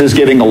 Jesus is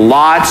giving a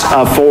lot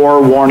of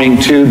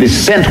forewarning to the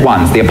sent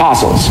ones, the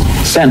apostles,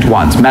 sent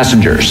ones,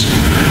 messengers,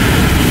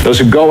 those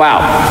who go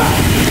out.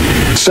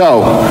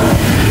 So,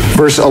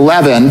 verse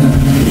 11,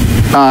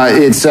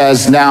 it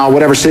says, now,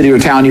 whatever city or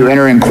town you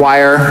enter,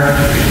 inquire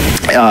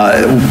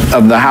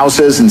of the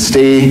houses and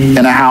stay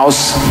in a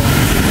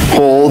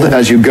household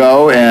as you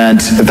go, and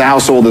if the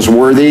household is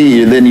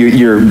worthy, then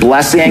your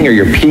blessing or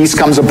your peace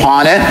comes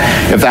upon it.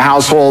 If the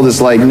household is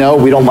like, no,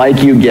 we don't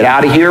like you, get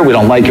out of here, we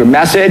don't like your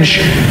message,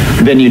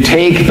 then you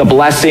take the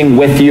blessing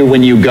with you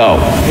when you go.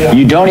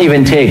 You don't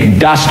even take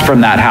dust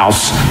from that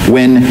house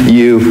when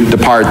you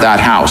depart that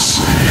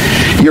house.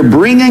 You're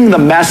bringing the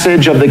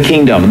message of the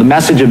kingdom, the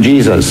message of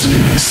Jesus.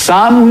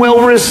 Some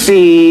will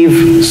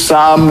receive,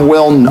 some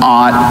will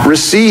not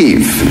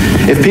receive.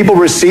 If people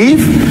receive,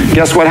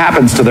 guess what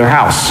happens to their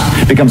house?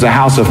 It becomes a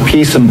house of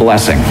peace and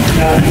blessing.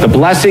 The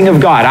blessing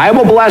of God. I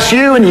will bless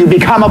you and you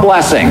become a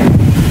blessing.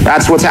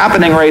 That's what's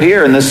happening right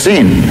here in this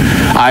scene.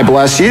 I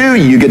bless you,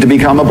 you get to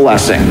become a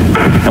blessing.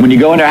 And when you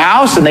go into a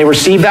house and they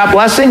receive that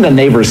blessing, then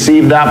they've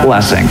received that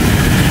blessing.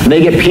 And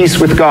they get peace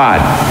with God.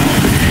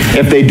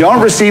 If they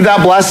don't receive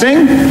that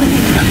blessing,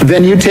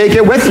 then you take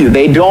it with you.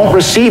 They don't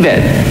receive it.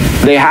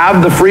 They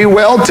have the free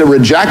will to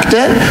reject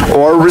it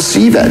or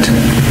receive it.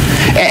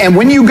 And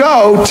when you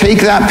go,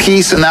 take that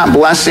peace and that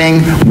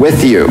blessing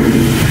with you.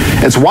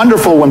 It's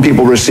wonderful when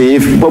people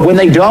receive, but when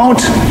they don't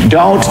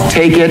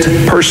take it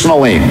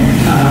personally.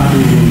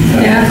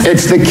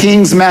 It's the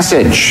king's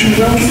message.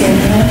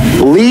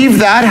 Leave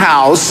that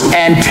house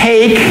and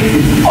take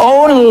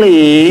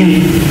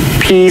only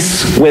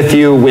peace with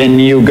you when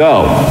you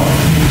go.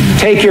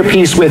 Take your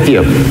peace with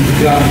you.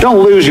 Don't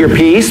lose your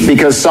peace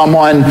because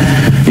someone,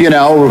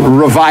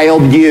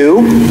 reviled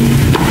you,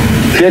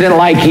 didn't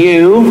like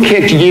you,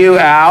 kicked you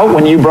out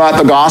when you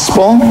brought the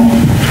gospel.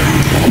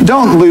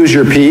 Don't lose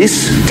your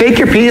peace. Take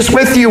your peace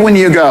with you when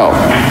you go.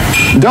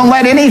 Don't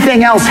let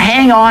anything else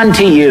hang on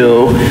to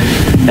you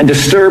and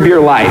disturb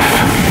your life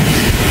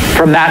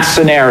from that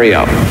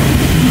scenario.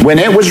 When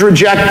it was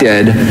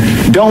rejected,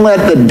 don't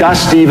let the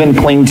dust even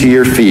cling to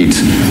your feet.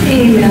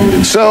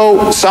 Amen.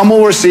 So some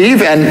will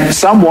receive and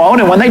some won't,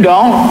 and when they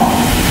don't,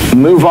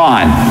 move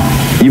on.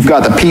 You've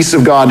got the peace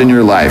of God in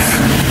your life.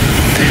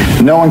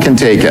 No one can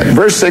take it.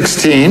 Verse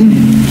 16,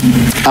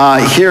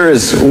 Here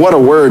is what a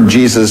word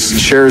Jesus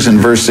shares in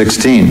verse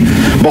 16.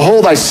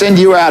 Behold, I send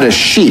you out as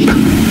sheep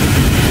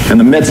in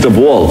the midst of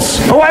wolves.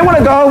 Oh, I want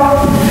to go.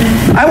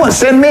 I want,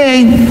 send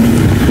me.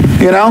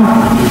 You know,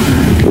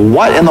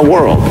 what in the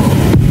world?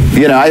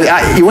 You know,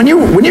 when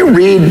you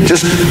read,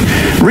 just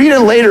read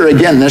it later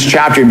again, this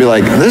chapter, you'd be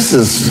like, this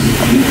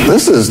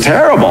is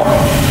terrible.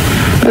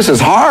 This is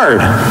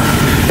hard.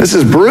 This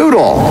is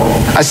brutal.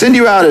 I send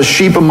you out as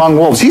sheep among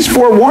wolves. He's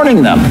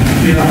forewarning them.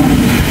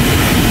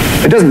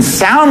 It doesn't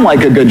sound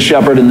like a good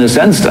shepherd in this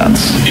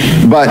instance,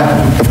 but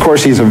of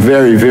course he's a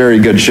very, very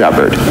good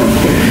shepherd.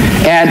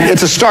 And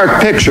it's a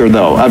stark picture,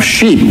 though, of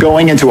sheep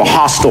going into a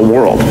hostile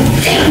world.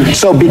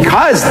 So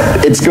because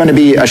it's going to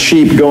be a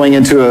sheep going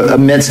into a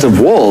midst of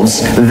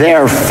wolves,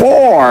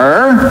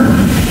 therefore,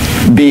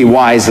 be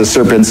wise as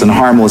serpents and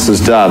harmless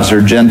as doves,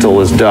 or gentle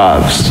as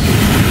doves.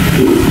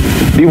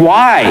 Be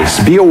wise.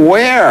 Be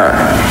aware.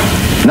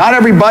 Not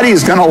everybody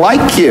is going to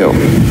like you.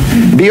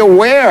 Be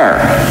aware.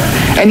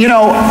 And you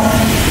know,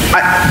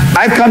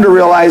 I've come to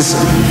realize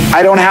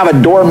I don't have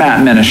a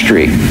doormat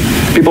ministry.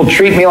 People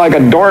treat me like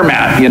a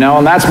doormat, you know,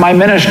 and that's my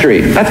ministry.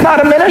 That's not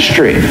a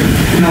ministry.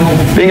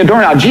 No. Being a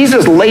doormat.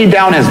 Jesus laid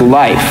down his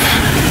life,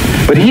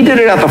 but he did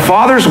it at the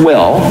Father's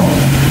will,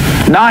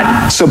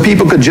 not so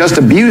people could just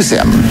abuse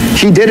him.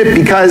 He did it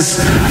because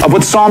of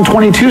what Psalm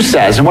 22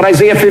 says and what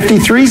Isaiah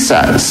 53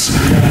 says.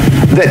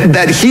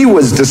 That he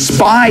was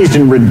despised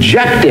and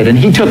rejected, and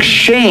he took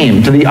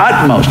shame to the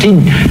utmost. He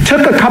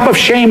took a cup of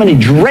shame and he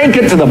drank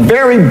it to the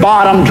very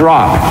bottom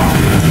drop.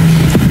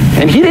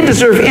 And he didn't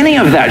deserve any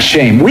of that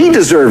shame. We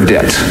deserved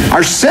it.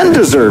 Our sin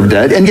deserved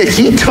it, and yet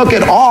he took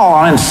it all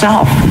on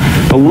himself.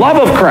 The love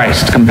of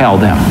Christ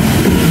compelled him.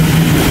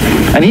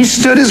 And he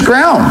stood his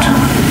ground.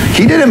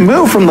 He didn't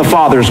move from the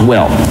Father's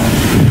will.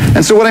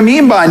 And so what I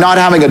mean by not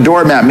having a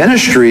doormat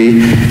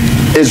ministry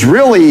is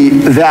really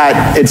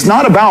that it's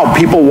not about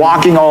people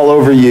walking all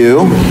over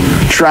you,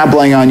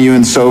 trampling on you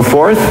and so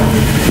forth.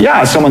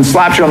 Yeah, someone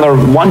slaps you on the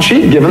one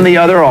cheek, give them the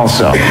other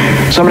also.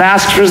 Someone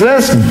asks for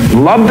this,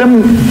 love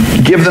them,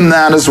 give them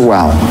that as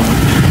well.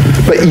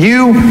 But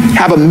you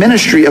have a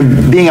ministry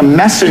of being a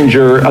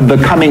messenger of the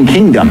coming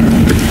kingdom.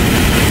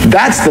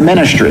 That's the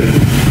ministry.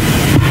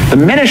 The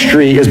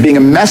ministry is being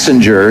a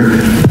messenger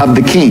of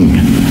the King,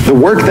 the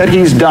work that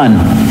he's done.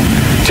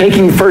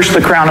 Taking first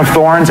the crown of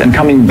thorns and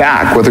coming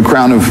back with a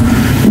crown of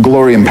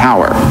glory and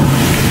power.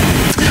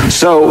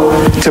 So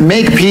to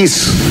make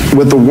peace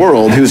with the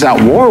world who's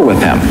at war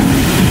with him.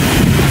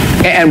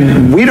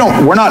 And we're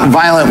not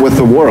violent with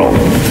the world.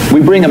 We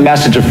bring a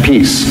message of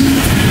peace.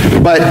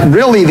 But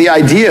really the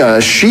idea,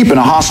 sheep in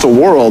a hostile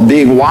world,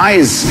 being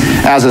wise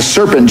as a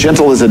serpent,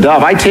 gentle as a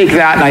dove, I take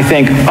that and I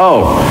think,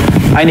 oh,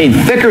 I need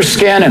thicker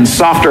skin and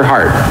softer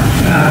heart.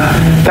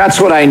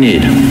 That's what I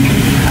need.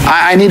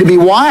 I need to be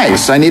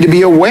wise. I need to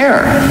be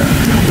aware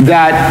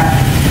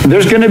that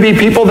there's going to be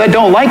people that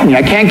don't like me.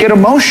 I can't get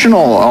emotional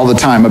all the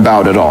time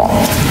about it all.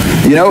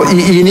 You know,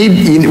 we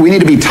need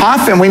to be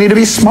tough and we need to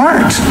be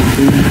smart.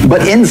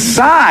 But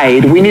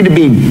inside, we need to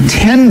be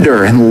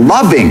tender and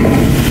loving.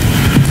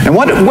 And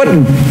what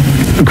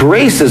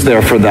grace is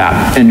there for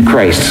that in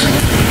Christ?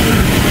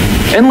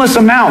 Endless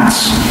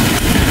amounts.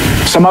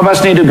 Some of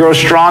us need to grow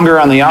stronger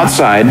on the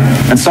outside,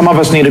 and some of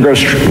us need to grow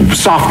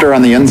softer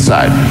on the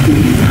inside.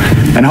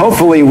 And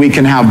hopefully we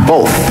can have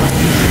both.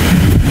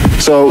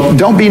 So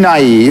don't be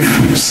naive.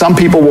 Some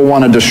people will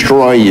want to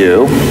destroy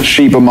you,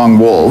 sheep among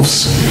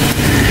wolves.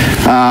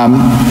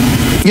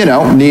 You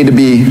know, need to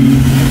be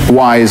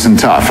wise and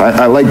tough.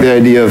 I like the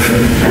idea of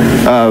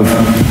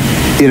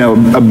you know,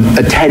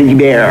 a teddy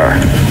bear,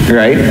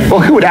 right? Well,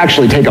 who would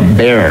actually take a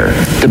bear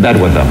to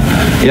bed with them,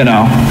 you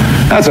know?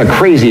 That's a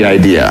crazy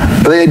idea.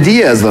 But the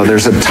idea is, though,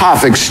 there's a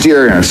tough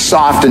exterior and a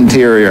soft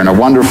interior and a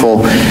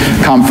wonderful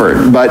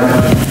comfort. But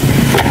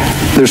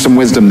there's some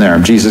wisdom there.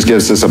 Jesus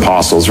gives his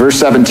apostles. Verse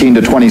 17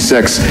 to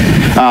 26,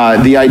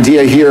 the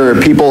idea here,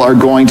 people are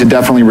going to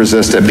definitely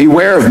resist it.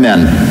 Beware of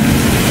men.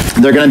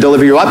 They're going to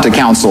deliver you up to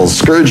councils,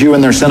 scourge you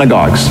in their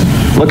synagogues.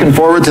 Looking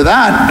forward to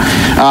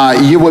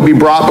that. You will be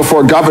brought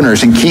before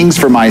governors and kings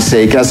for my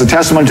sake as a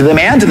testimony to them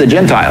and to the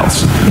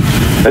Gentiles.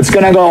 It's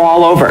going to go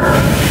all over.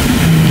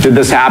 Did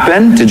this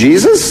happen to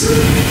Jesus?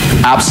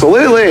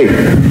 Absolutely.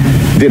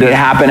 Did it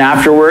happen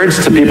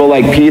afterwards to people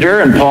like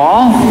Peter and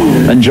Paul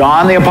and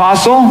John the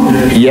Apostle?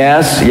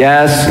 Yes,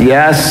 yes,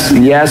 yes,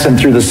 yes, and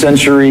through the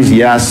centuries,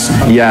 yes,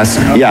 yes,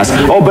 yes.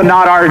 Oh, but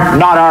not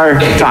our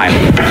time.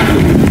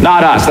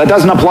 Not us. That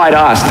doesn't apply to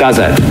us, does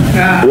it?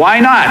 Why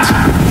not?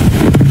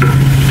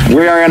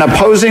 We are in an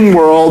opposing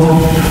world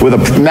with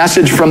a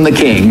message from the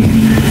King,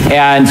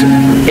 and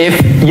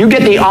if you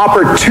get the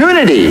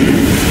opportunity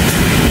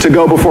to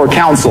go before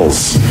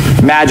councils,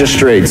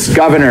 magistrates,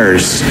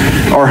 governors,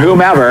 or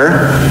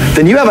whomever,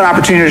 then you have an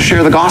opportunity to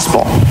share the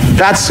gospel.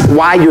 That's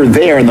why you're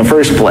there in the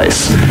first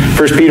place.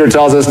 1 Peter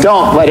tells us,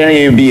 don't let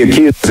any of you be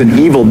accused as an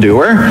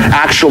evildoer,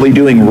 actually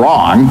doing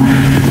wrong.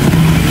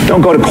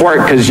 Don't go to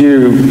court because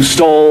you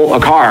stole a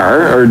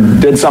car or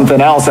did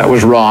something else that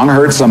was wrong,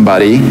 hurt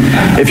somebody.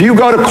 If you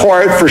go to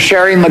court for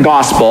sharing the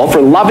gospel, for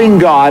loving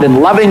God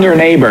and loving your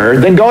neighbor,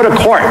 then go to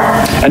court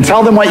and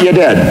tell them what you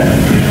did.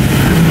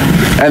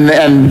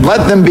 And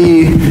let them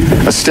be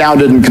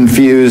astounded and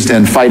confused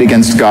and fight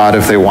against God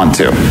if they want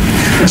to.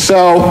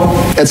 So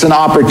it's an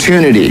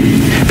opportunity.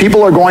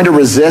 People are going to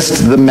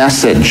resist the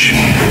message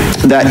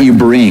that you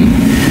bring.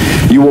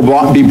 You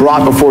will be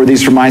brought before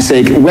these for my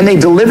sake. When they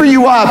deliver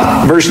you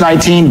up, verse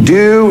 19,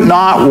 do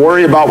not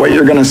worry about what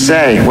you're going to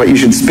say, what you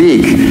should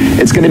speak.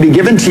 It's going to be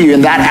given to you in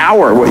that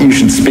hour what you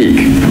should speak.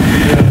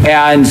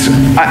 And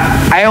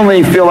I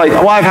only feel like,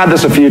 well, I've had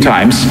this a few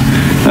times,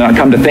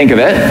 come to think of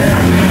it.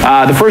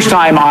 The first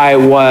time I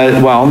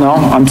was, well, no,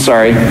 I'm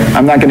sorry.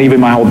 I'm not going to give you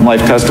my whole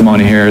life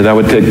testimony here. That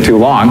would take too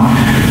long.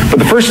 But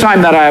the first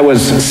time that I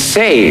was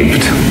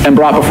saved and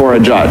brought before a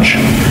judge,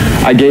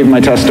 I gave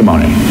my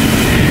testimony.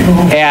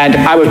 And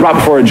I was brought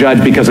before a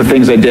judge because of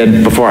things I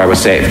did before I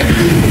was saved.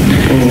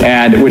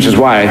 And which is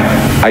why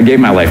I gave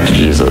my life to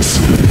Jesus.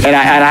 And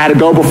I had to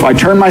go before, I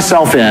turned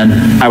myself in.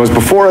 I was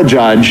before a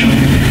judge.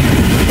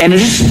 And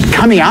it's just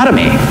coming out of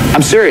me.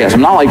 I'm serious.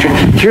 I'm not like,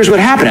 here's what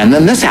happened, and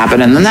then this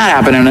happened, and then that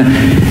happened.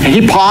 And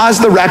he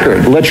paused the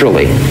record,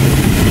 literally.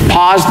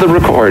 Paused the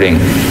recording.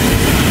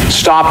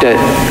 Stopped it.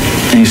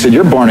 And he said,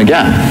 you're born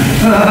again.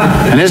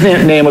 And his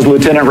name was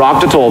Lieutenant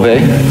Rock Tolve.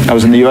 I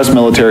was in the U.S.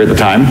 military at the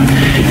time.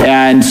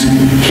 And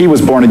he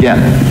was born again.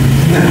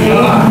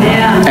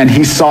 And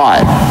he saw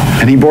it.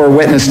 And he bore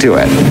witness to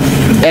it.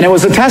 And it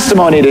was a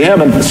testimony to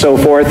him and so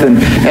forth.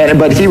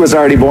 But he was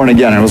already born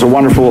again. And it was a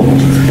wonderful...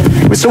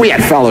 So we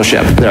had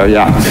fellowship there,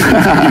 yeah.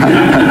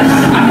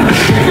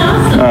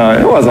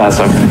 It was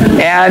awesome.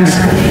 And,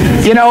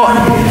 you know,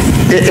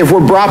 if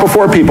we're brought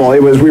before people, we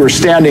were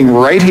standing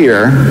right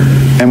here,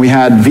 and we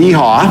had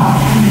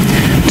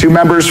VHA, 2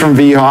 members from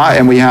VHA,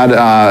 and we had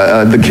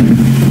the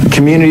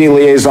community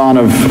liaison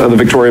of the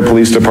Victoria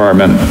Police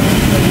Department,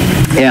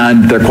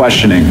 and they're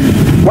questioning,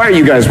 why are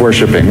you guys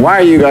worshiping? Why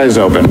are you guys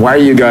open? Why are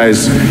you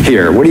guys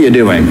here? What are you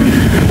doing?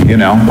 You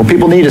know, well,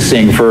 people need to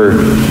sing for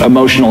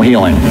emotional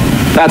healing.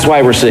 That's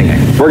why we're singing.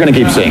 We're going to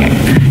keep singing,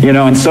 you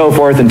know, and so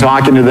forth, and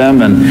talking to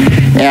them,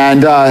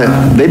 and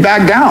they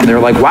backed down. They were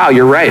like, wow,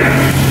 you're right.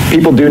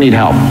 People do need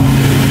help.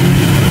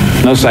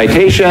 No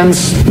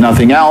citations,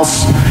 nothing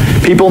else.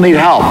 People need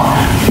help.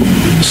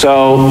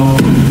 So,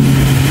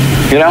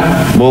 you know,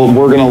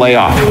 we're going to lay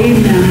off.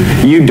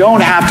 You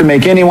don't have to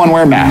make anyone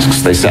wear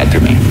masks, they said to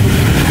me.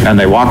 And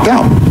they walked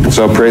out.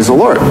 So praise the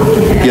Lord,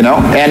 you know,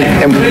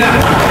 and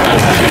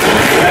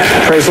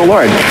praise the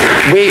Lord.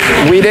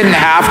 We didn't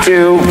have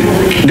to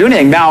do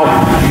anything. Now,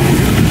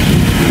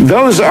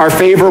 those are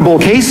favorable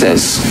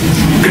cases.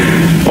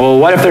 Well,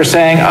 what if they're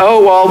saying,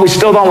 oh, well, we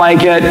still don't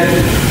like it,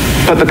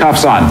 put the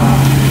cuffs on.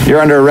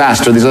 You're under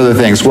arrest, or these other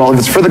things. Well, if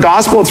it's for the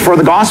gospel, it's for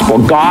the gospel.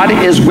 God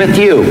is with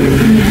you.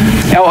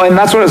 Oh, and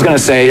that's what I was going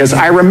to say, is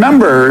I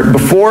remember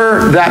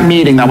before that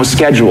meeting that was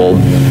scheduled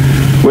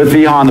with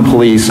VHA and the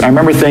police, I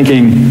remember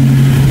thinking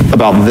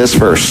about this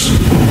verse.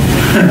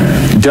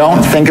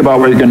 Don't think about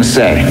what you're going to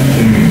say.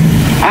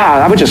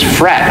 I would just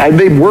fret. I'd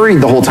be worried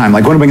the whole time.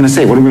 Like, what am I going to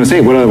say? What am I going to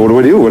say? What do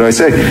I do? What do I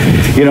say?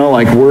 You know,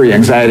 like worry,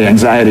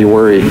 anxiety,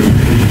 worry.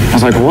 I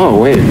was like, whoa,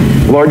 wait.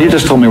 Lord, you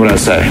just told me what I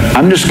say.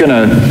 I'm just going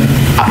to...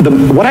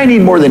 what I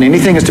need more than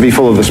anything is to be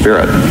full of the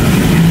Spirit.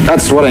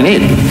 That's what I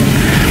need.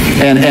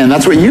 And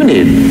that's what you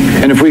need.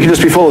 And if we can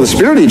just be full of the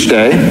Spirit each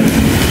day,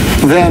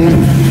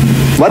 then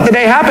let the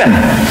day happen.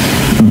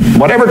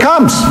 Whatever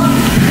comes.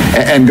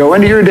 And go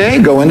into your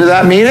day, go into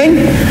that meeting,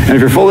 and if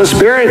you're full of the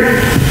Spirit,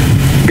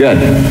 good.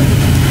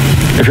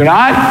 If you're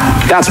not,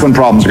 that's when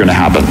problems are going to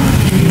happen,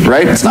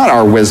 right? It's not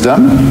our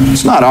wisdom.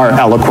 It's not our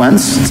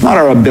eloquence. It's not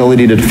our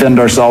ability to defend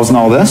ourselves and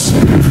all this.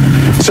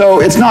 So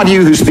it's not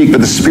you who speak,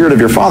 but the Spirit of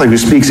your Father who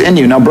speaks in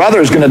you. Now,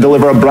 brother is going to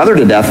deliver a brother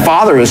to death.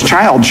 Father his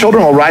child.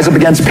 Children will rise up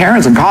against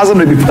parents and cause them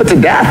to be put to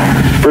death.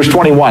 Verse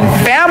 21.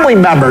 Family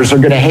members are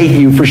going to hate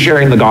you for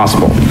sharing the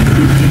gospel.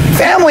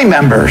 Family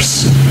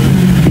members.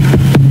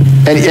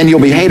 And you'll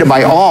be hated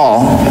by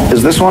all.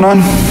 Is this one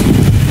on?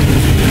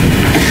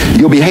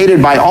 You'll be hated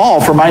by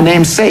all for my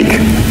name's sake.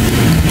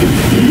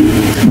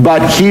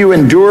 But he who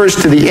endures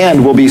to the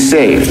end will be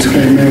saved.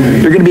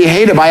 You're going to be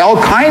hated by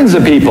all kinds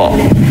of people.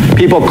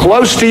 People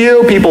close to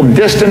you, people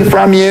distant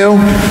from you,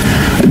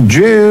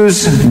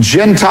 Jews,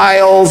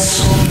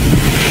 Gentiles.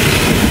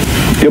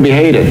 You'll be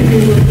hated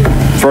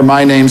for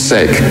my name's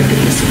sake.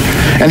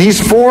 And he's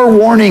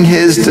forewarning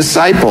his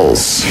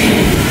disciples.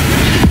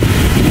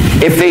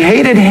 If they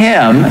hated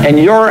him and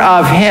you're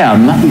of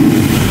him,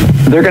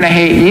 they're going to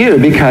hate you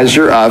because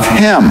you're of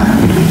him.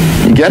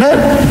 You get it?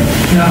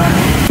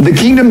 Yeah. The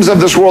kingdoms of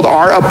this world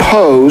are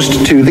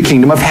opposed to the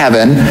kingdom of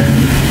heaven.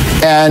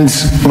 And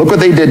look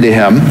what they did to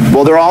him.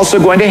 Well, they're also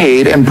going to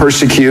hate and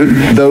persecute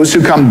those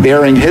who come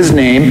bearing his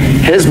name,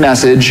 his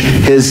message,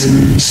 his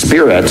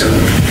Spirit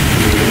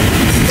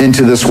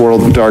into this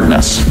world of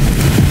darkness.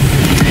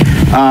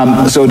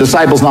 So a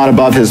disciple's not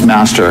above his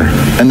master.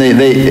 And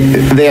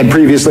they had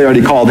previously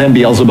already called him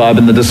Beelzebub,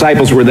 and the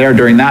disciples were there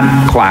during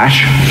that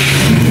clash.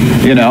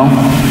 You know,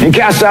 he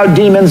casts out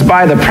demons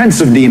by the prince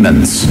of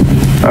demons.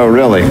 Oh,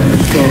 really?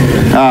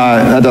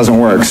 That doesn't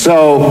work.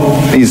 So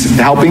he's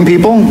helping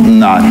people?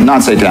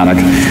 Not satanic.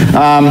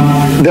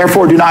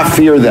 Therefore, do not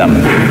fear them.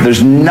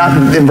 There's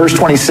not, in verse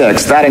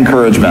 26, that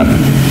encouragement.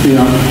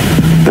 Yeah.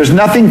 There's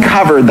nothing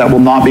covered that will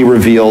not be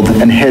revealed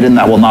and hidden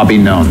that will not be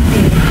known.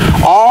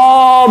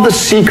 All the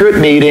secret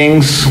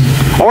meetings,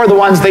 or the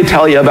ones they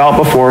tell you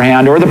about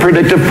beforehand, or the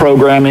predictive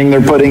programming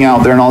they're putting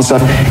out there and all this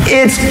stuff,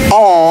 it's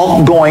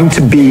all going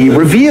to be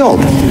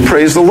revealed.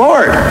 Praise the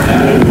Lord.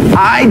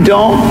 I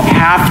don't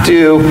have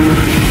to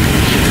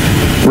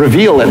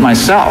reveal it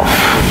myself.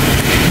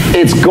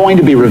 It's going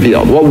to be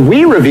revealed. What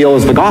we reveal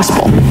is the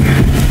gospel.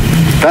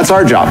 That's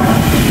our job.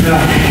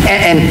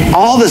 And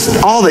all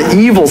the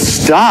evil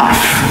stuff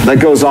that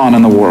goes on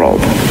in the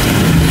world,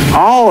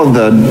 all of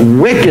the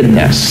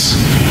wickedness,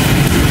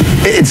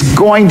 it's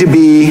going to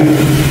be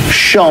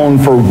shown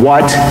for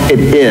what it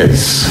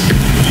is.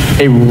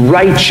 A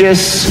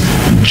righteous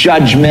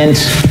judgment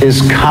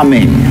is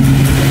coming.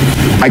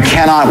 I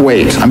cannot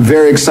wait. I'm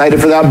very excited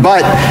for that.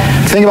 But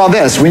think about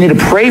this. We need to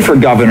pray for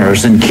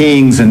governors and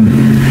kings and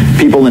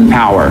people in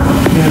power.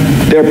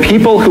 There are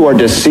people who are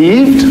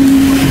deceived,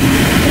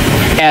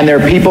 and there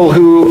are people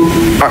who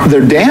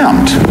they're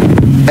damned,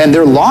 and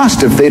they're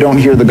lost if they don't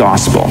hear the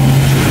gospel.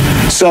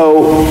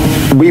 So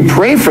we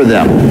pray for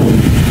them,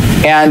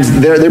 and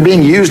they're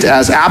being used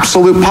as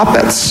absolute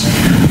puppets.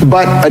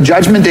 But a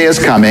judgment day is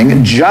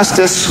coming.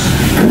 Justice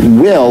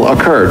will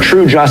occur,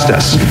 true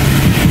justice.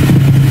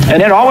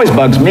 And it always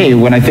bugs me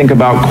when I think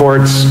about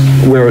courts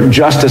where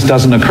justice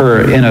doesn't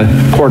occur in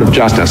a court of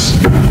justice.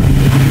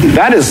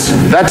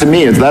 That to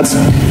me,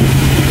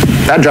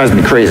 that drives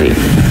me crazy.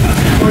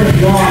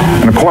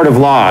 In a court of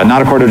law,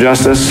 not a court of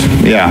justice?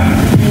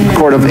 Yeah,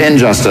 court of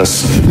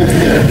injustice.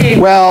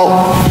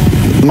 Well,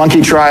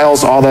 monkey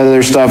trials, all that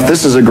other stuff,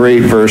 this is a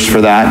great verse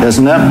for that,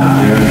 isn't it?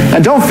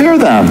 And don't fear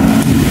them.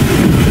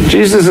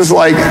 Jesus is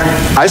like,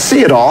 I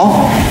see it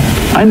all.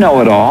 I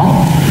know it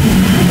all.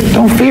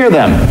 Don't fear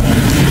them.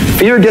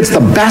 Fear gets the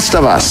best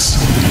of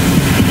us.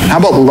 How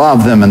about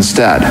love them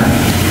instead?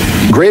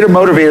 Greater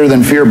motivator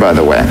than fear, by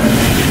the way.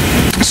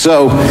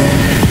 So,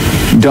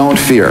 don't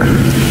fear.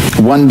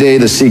 One day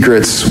the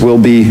secrets will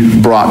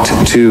be brought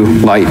to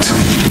light.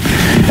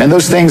 And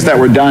those things that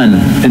were done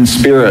in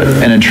spirit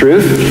and in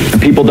truth,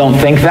 and people don't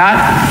think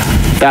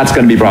that's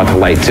going to be brought to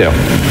light too.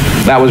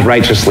 That was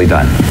righteously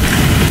done.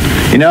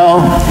 You know,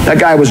 that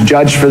guy was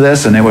judged for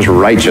this, and it was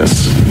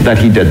righteous that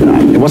he did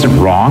that. It wasn't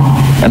wrong,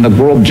 and the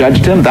world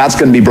judged him. That's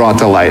going to be brought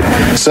to light.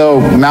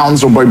 So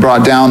mountains will be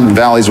brought down,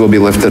 valleys will be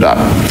lifted up.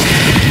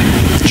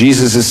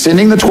 Jesus is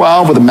sending the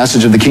 12 with a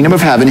message of the kingdom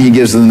of heaven. He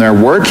gives them their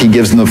work. He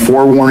gives them the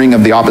forewarning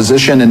of the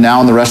opposition. And now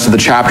in the rest of the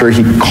chapter,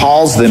 he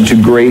calls them to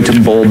great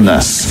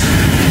boldness.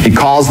 He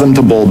calls them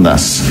to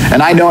boldness.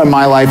 And I know in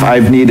my life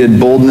I've needed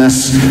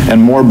boldness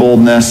and more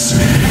boldness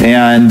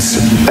and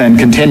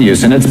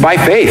continues. And it's by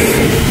faith.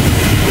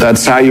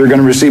 That's how you're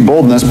going to receive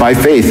boldness, by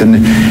faith.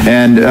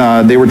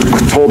 And they were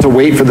told to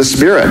wait for the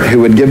Spirit who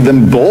would give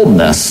them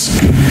boldness.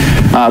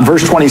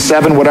 Verse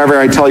 27, whatever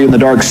I tell you in the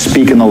dark,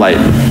 speak in the light.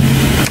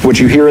 What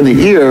you hear in the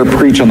ear,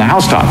 preach on the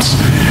housetops.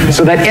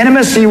 So that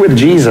intimacy with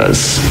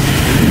Jesus,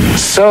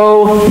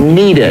 so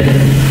needed.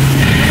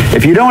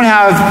 If you don't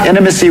have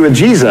intimacy with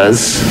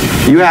Jesus,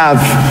 you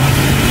have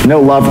no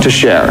love to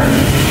share.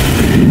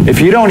 If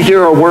you don't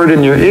hear a word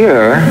in your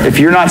ear, if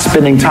you're not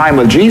spending time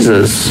with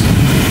Jesus,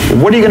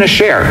 what are you going to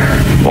share?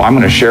 Well, I'm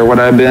going to share what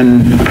I've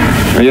been,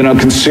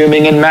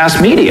 consuming in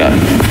mass media,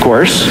 of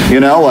course,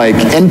 like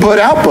input,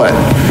 output.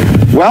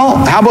 Well,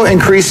 how about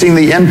increasing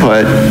the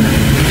input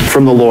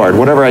from the Lord,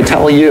 whatever I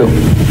tell you?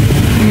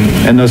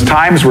 In those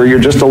times where you're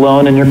just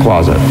alone in your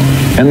closet,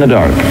 in the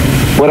dark,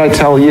 what I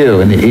tell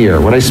you in the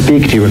ear, what I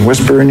speak to you and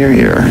whisper in your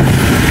ear,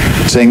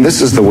 saying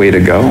this is the way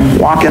to go,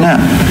 walk in it.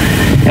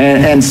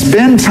 And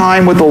spend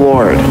time with the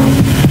Lord.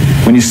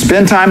 When you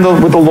spend time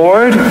with the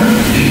Lord,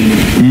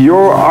 you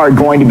are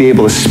going to be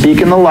able to speak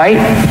in the light.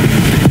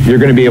 You're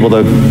going to be able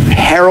to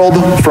herald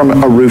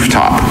from a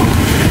rooftop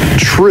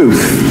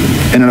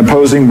truth in an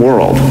opposing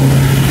world.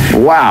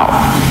 Wow.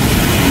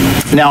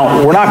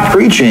 Now, we're not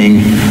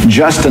preaching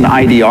just an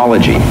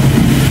ideology.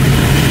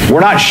 We're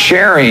not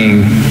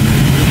sharing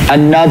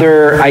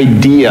another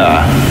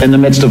idea in the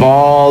midst of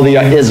all the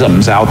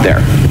isms out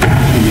there.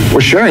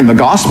 We're sharing the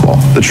gospel,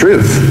 the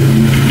truth.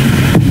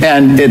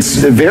 And it's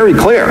very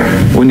clear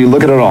when you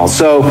look at it all.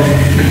 So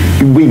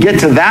we get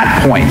to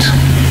that point.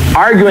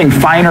 Arguing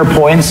finer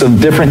points of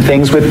different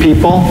things with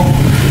people,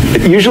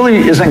 it usually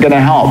isn't going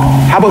to help.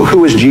 How about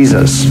who is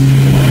Jesus?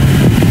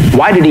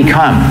 Why did he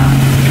come?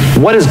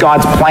 What is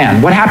God's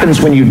plan? What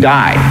happens when you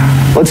die?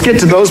 Let's get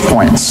to those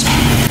points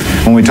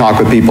when we talk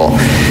with people.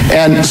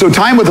 And so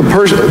time with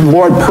the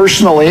Lord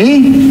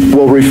personally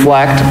will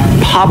reflect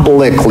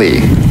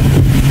publicly.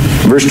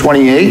 Verse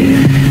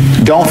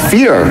 28, don't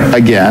fear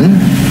again.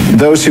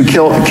 those who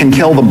can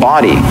kill the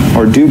body,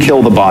 or do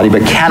kill the body,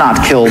 but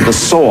cannot kill the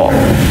soul.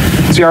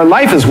 See, our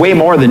life is way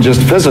more than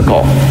just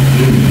physical.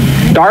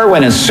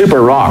 Darwin is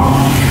super wrong.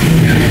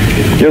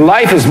 Your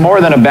life is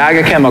more than a bag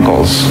of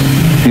chemicals.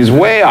 He's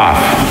way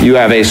off. You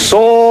have a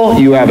soul,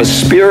 you have a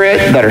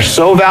spirit that are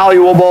so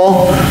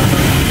valuable.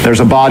 There's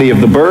a body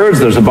of the birds,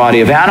 there's a body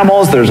of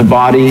animals, there's a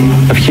body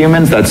of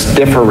humans that's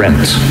different.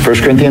 1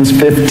 Corinthians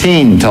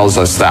 15 tells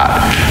us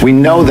that. We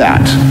know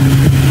that.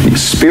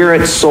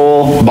 Spirit,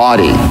 soul,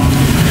 body.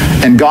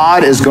 And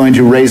God is going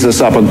to raise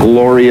us up a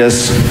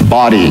glorious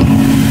body.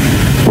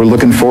 We're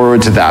looking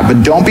forward to that.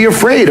 But don't be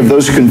afraid of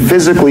those who can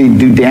physically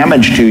do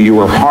damage to you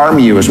or harm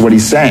you, is what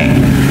he's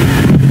saying.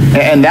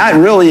 And that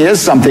really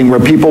is something where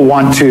people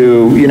want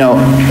to,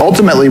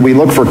 ultimately we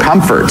look for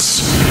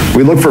comforts.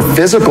 We look for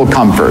physical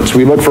comforts.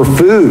 We look for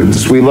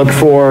foods. We look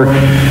for,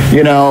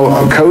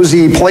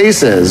 cozy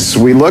places.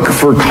 We look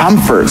for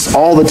comforts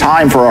all the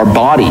time for our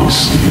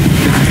bodies.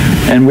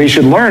 And we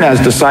should learn as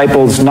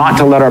disciples not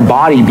to let our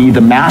body be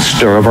the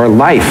master of our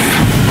life.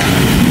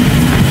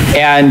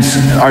 And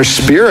our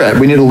spirit,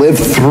 we need to live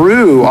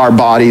through our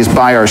bodies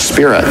by our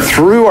spirit,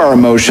 through our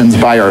emotions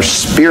by our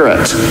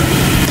spirit.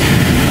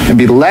 And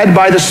be led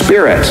by the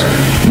Spirit,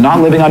 not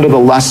living under the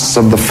lusts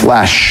of the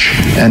flesh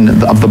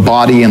and of the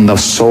body and the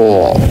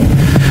soul.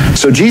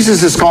 So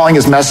Jesus is calling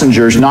his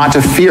messengers not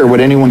to fear what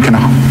anyone can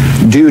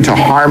do to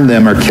harm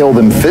them or kill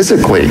them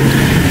physically.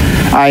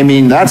 I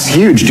mean, that's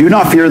huge. Do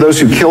not fear those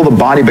who kill the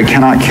body but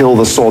cannot kill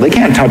the soul. They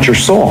can't touch your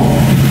soul.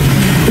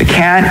 They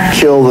can't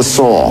kill the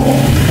soul.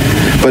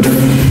 But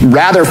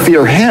rather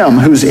fear him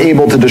who's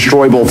able to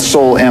destroy both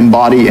soul and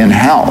body in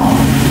hell.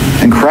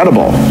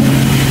 Incredible.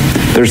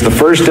 There's the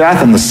first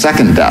death and the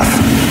second death.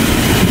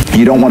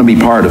 You don't want to be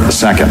part of the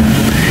second.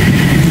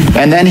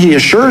 And then he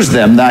assures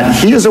them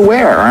that he is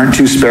aware. Aren't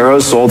 2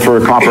 sparrows sold for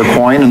a copper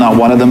coin, and not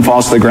one of them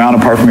falls to the ground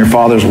apart from your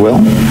Father's will?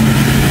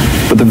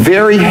 But the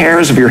very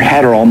hairs of your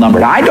head are all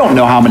numbered. I don't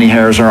know how many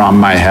hairs are on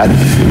my head,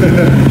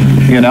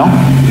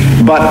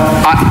 but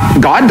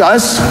God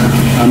does.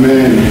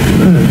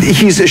 Amen.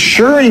 He's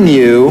assuring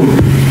you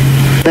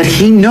that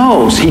he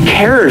knows, he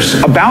cares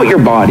about your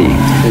body.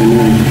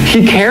 Amen.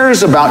 He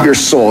cares about your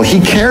soul. He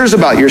cares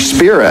about your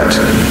spirit.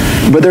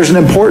 But there's an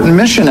important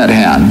mission at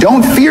hand.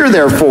 Don't fear,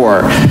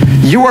 therefore.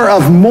 You are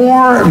of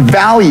more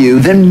value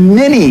than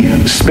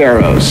many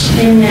sparrows.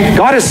 Amen.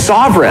 God is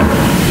sovereign.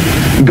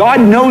 God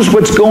knows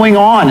what's going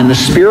on in the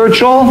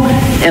spiritual,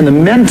 in the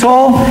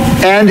mental,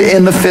 and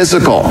in the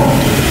physical.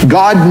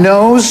 God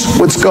knows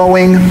what's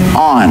going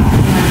on.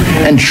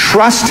 And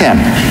trust him.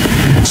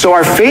 So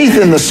our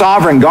faith in the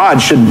sovereign God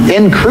should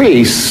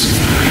increase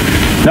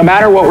no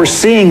matter what we're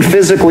seeing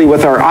physically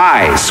with our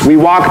eyes. We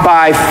walk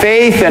by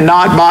faith and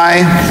not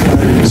by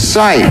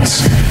sight.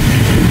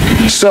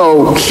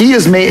 So he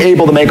is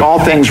able to make all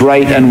things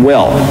right and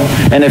will.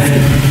 And if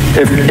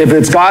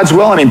it's God's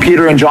will,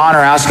 Peter and John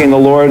are asking the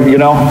Lord,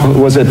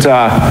 was it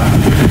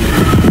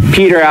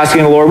Peter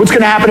asking the Lord, what's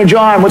going to happen to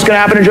John? What's going to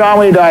happen to John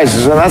when he dies?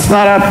 So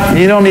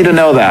you don't need to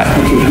know that.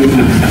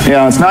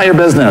 It's not your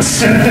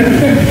business.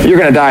 You're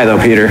going to die though,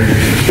 Peter.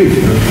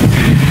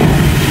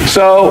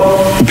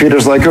 So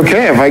Peter's like,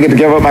 okay, if I get to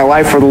give up my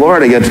life for the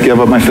Lord, I get to give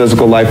up my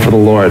physical life for the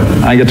Lord.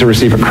 I get to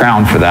receive a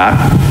crown for that.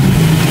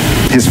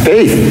 His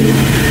faith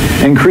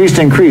increased.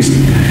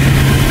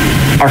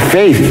 Our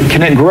faith,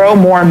 can it grow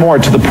more and more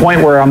to the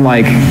point where I'm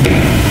like,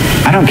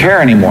 I don't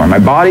care anymore. My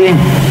body,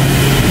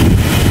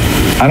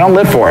 I don't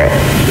live for it.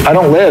 I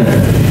don't live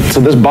so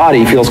this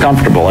body feels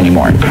comfortable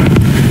anymore.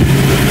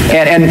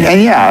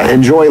 And yeah,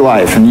 enjoy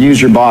life and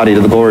use your body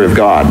to the glory of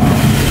God.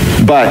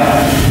 But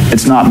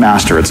it's not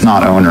master, it's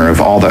not owner of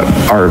all that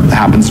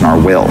happens in our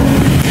will.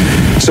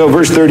 So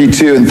verse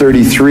 32 and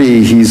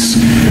 33, he's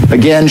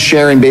again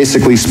sharing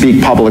basically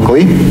speak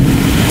publicly.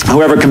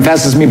 Whoever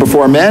confesses me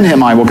before men,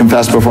 him I will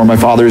confess before my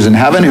Father who is in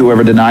heaven.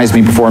 Whoever denies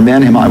me before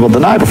men, him I will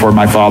deny before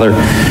my Father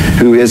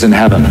who is in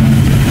heaven.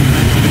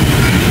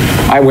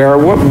 I wear a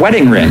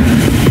wedding ring.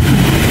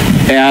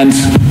 And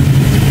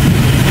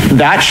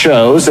that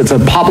shows it's a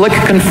public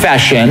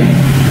confession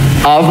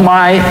of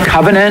my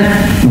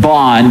covenant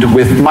bond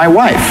with my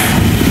wife.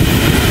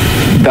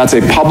 That's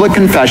a public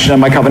confession of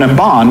my covenant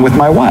bond with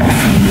my wife.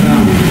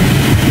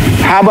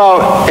 How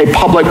about a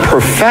public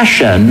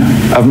profession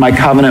of my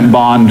covenant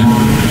bond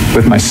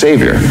with my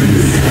Savior?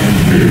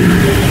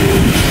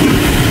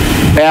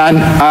 And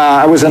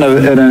I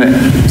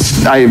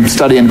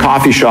study in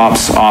coffee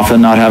shops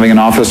often, not having an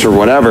office or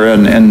whatever,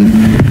 and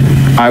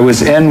I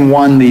was in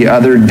one the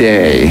other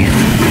day,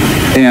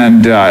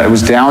 and it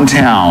was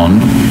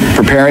downtown,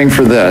 preparing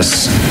for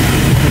this,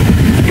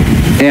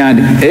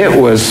 and it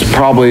was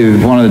probably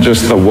one of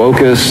just the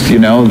wokest,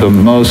 the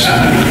most,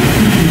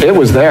 it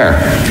was there.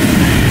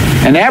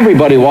 And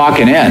everybody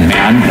walking in,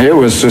 man, it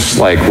was just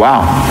like,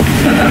 wow.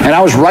 And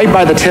I was right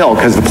by the till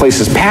because the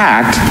place is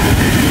packed.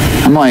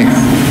 I'm like,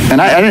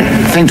 and I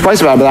didn't think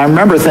twice about it, but I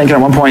remember thinking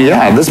at one point,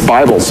 yeah, this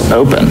Bible's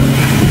open.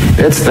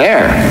 It's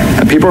there.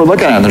 And people are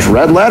looking at it. And there's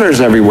red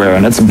letters everywhere,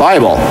 and it's a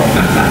Bible.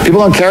 People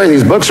don't carry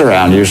these books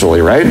around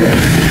usually, right?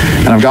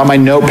 And I've got my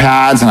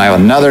notepads, and I have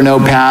another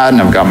notepad,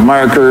 and I've got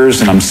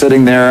markers, and I'm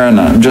sitting there, and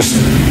I'm just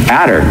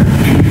at her.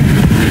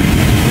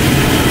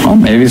 Well,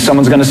 maybe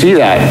someone's going to see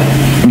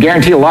that. I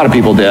guarantee a lot of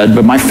people did,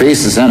 but my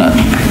face is in it.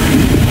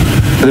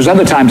 But there's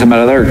other times I'm at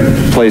other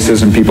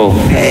places, and people,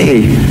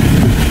 hey,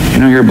 you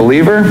know, you're a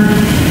believer?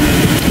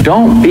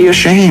 Don't be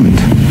ashamed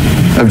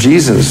of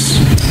Jesus.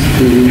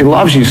 He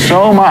loves you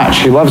so much.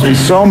 He loves me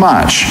so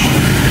much.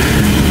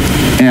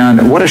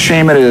 And what a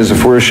shame it is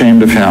if we're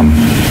ashamed of him.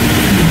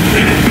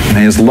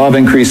 May his love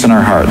increase in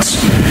our hearts.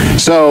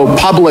 So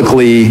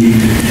publicly,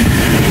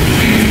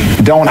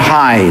 don't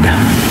hide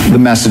the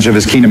message of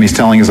his kingdom. He's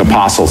telling his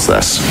apostles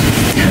this.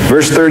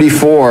 Verse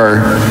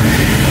 34,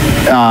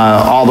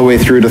 all the way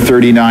through to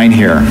 39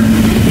 here.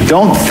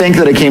 Don't think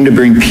that I came to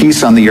bring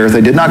peace on the earth.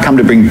 I did not come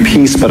to bring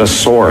peace, but a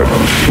sword.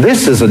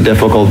 This is a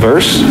difficult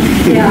verse.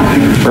 Yeah.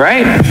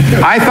 Right?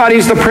 I thought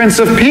he's the Prince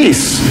of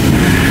Peace.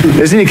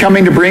 Isn't he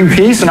coming to bring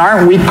peace? And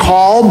aren't we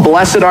called,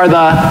 blessed are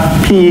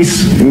the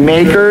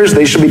peacemakers?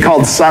 They should be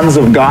called sons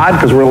of God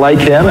because we're like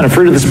him. And a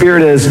fruit of the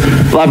Spirit is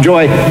love,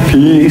 joy,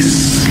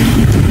 peace.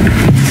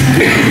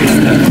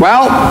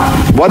 Well,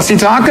 what's he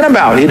talking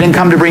about? He didn't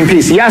come to bring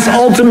peace. Yes,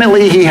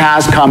 ultimately he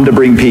has come to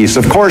bring peace.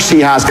 Of course he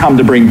has come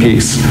to bring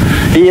peace.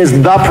 He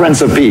is the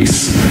Prince of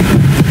Peace.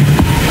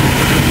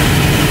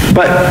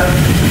 But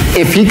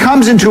if he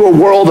comes into a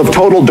world of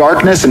total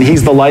darkness and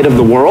he's the light of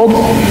the world,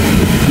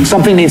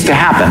 something needs to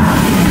happen.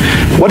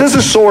 What does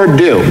a sword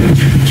do?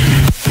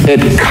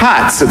 It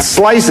cuts, it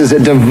slices,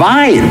 it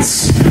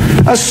divides.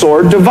 A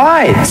sword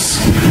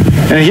divides.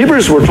 And in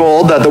Hebrews we're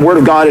told that the word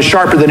of God is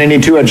sharper than any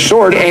two-edged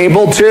sword,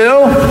 able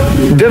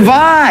to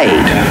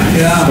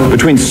divide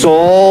between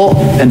soul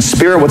and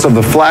spirit, what's of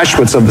the flesh,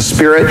 what's of the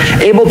spirit,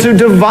 able to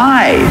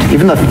divide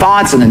even the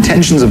thoughts and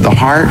intentions of the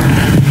heart.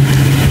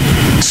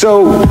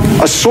 So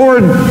a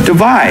sword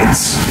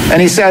divides.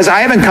 And he says,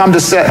 I have come to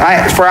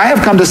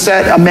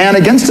set a man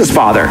against his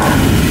father.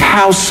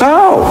 How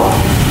so?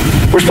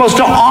 We're supposed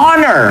to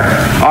honor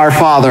our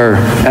father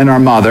and our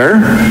mother.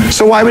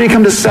 So why would he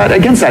come to set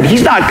against that?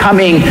 He's not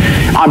coming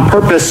on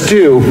purpose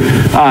to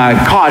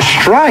cause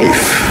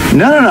strife.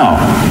 No.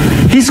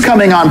 He's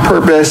coming on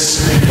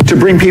purpose to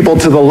bring people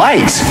to the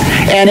light.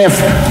 And if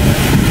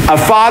a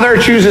father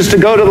chooses to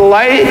go to the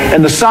light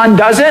and the son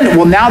doesn't,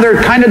 well, now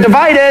they're kind of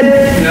divided.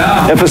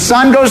 Yeah. If a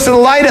son goes to the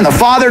light and the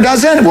father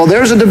doesn't, well,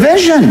 there's a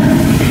division.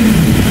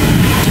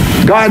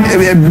 God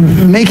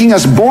making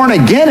us born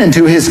again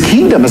into his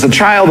kingdom as a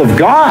child of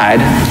God,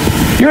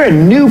 you're a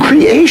new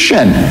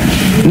creation,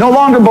 no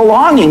longer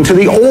belonging to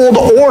the old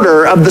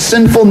order of the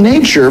sinful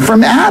nature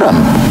from Adam.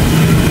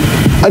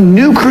 A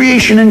new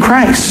creation in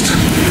Christ,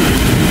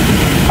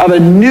 of a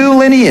new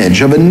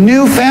lineage, of a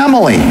new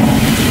family.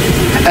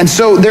 And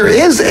so there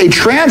is a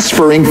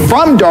transferring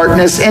from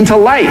darkness into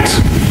light,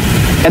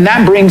 and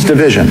that brings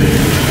division.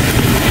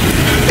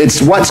 It's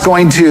what's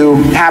going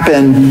to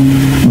happen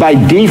by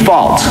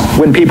default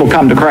when people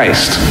come to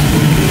Christ.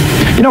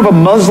 You know, if a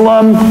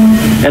Muslim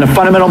in a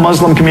fundamental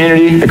Muslim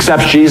community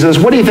accepts Jesus,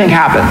 what do you think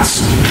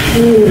happens?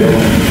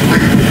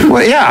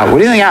 Well, yeah, what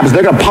do you think happens?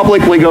 They're going to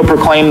publicly go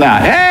proclaim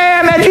that. Hey,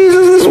 I met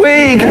Jesus this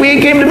week.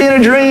 We came to me in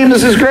a dream.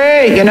 This is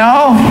great, you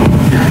know?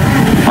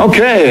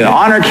 Okay,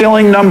 honor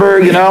killing number,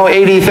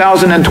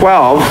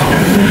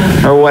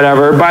 80,012 or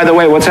whatever. By the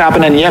way, what's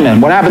happened in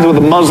Yemen? What happens with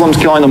the Muslims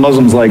killing the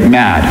Muslims like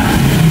mad?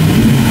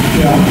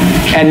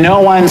 And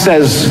no one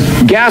says,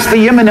 gas the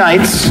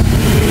Yemenites.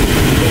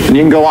 And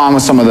you can go on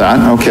with some of that.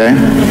 Okay,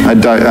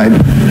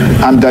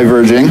 I'm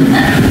diverging.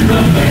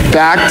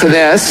 Back to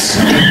this.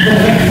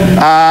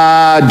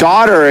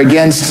 Daughter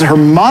against her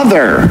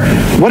mother.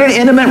 What an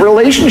intimate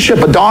relationship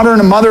a daughter and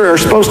a mother are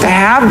supposed to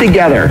have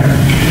together.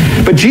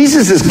 But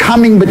Jesus is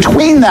coming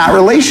between that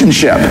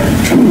relationship.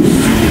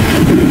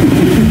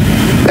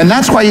 And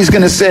that's why he's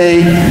going to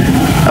say,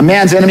 a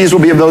man's enemies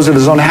will be of those of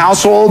his own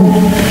household.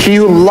 He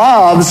who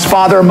loves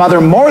father or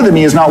mother more than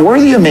me is not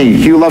worthy of me.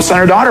 He who loves son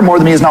or daughter more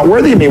than me is not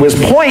worthy of me. His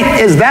point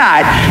is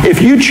that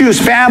if you choose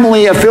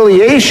family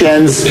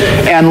affiliations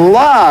and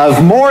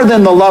love more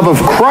than the love of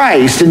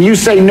Christ, and you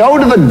say no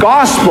to the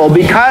gospel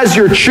because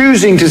you're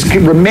choosing to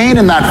remain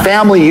in that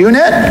family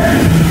unit,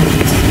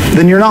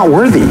 then you're not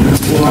worthy.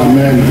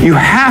 Amen. You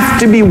have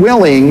to be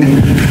willing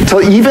to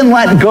even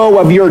let go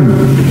of your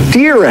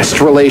dearest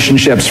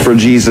relationships for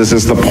Jesus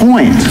is the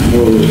point.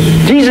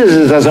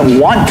 Jesus doesn't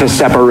want to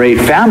separate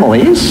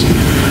families.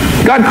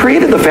 God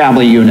created the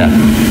family unit.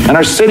 And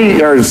our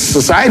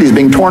society is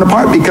being torn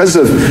apart because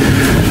of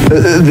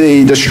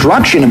the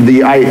destruction of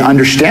the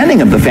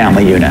understanding of the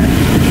family unit.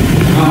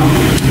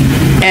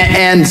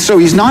 And so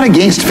he's not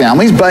against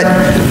families, but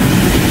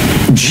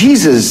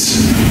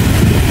Jesus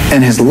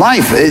and his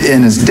life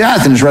and his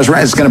death and his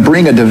resurrection is going to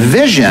bring a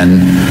division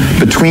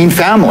between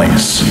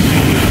families.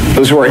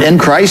 Those who are in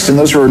Christ and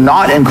those who are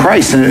not in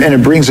Christ. And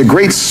it brings a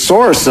great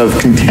source of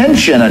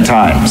contention at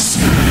times.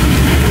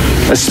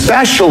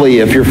 Especially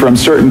if you're from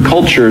certain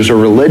cultures or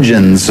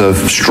religions of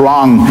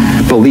strong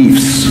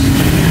beliefs.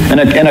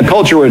 In a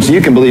culture where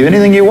you can believe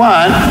anything you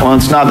want, well,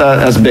 it's not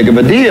as big of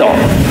a deal.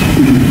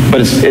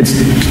 But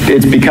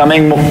it's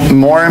becoming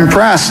more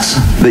impressed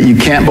that you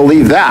can't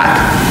believe that.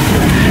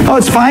 Oh,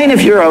 it's fine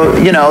if you're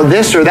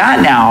this or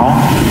that now.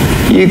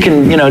 You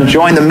can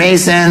join the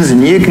Masons,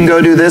 and you can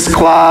go do this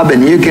club,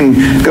 and you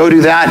can go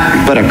do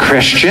that. But a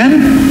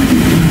Christian,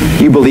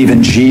 you believe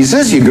in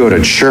Jesus, you go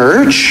to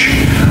church.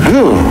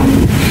 Ooh,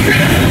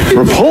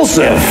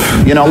 repulsive.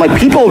 Like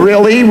people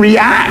really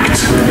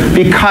react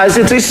because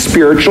it's a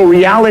spiritual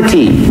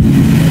reality.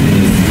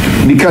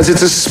 Because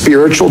it's a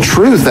spiritual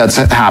truth that's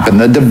happened.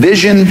 The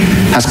division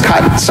has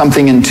cut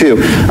something in two.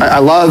 I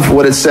love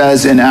what it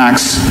says in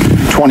Acts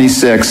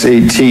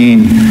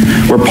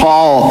 26:18, where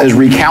Paul is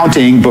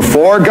recounting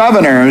before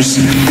governors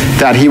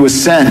that he was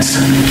sent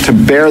to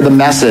bear the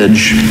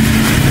message.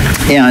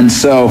 And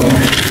so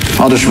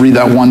I'll just read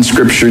that one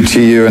scripture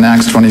to you in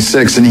Acts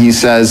 26. And he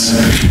says,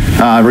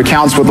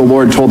 recounts what the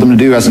Lord told him to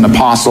do as an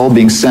apostle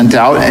being sent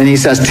out. And he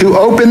says, to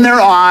open their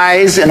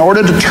eyes in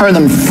order to turn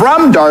them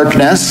from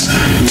darkness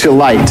to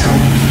light.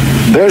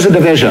 There's a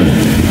division.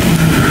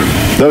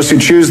 Those who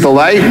choose the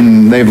light,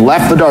 and they've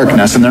left the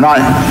darkness, and they're not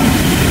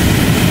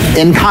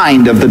in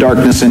kind of the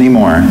darkness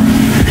anymore.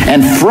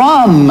 And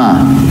from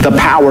the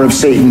power of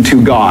Satan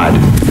to God.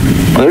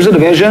 Well, there's a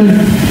division.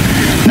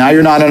 Now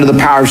you're not under the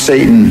power of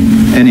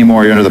Satan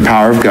anymore. You're under the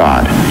power of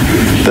God.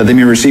 That they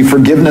may receive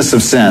forgiveness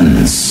of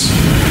sins,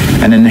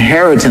 an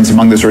inheritance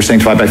among those who are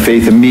sanctified by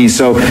faith in me.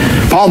 So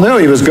Paul knew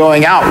he was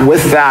going out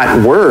with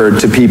that word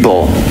to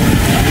people.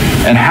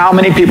 And how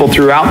many people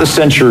throughout the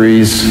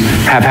centuries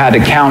have had to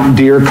count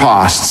dear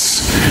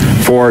costs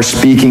for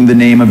speaking the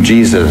name of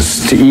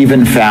Jesus to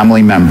even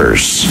family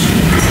members?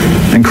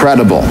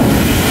 Incredible.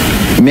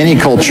 Many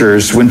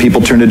cultures, when people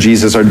turn to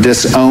Jesus, are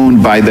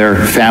disowned by their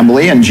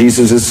family, and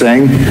Jesus is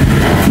saying,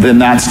 then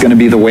that's going to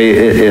be the way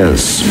it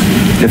is,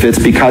 if it's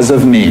because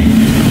of me.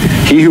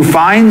 He who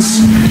finds,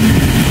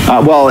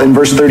 in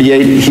verse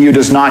 38, he who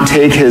does not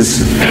take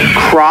his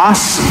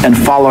cross and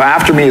follow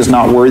after me is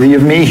not worthy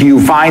of me. He who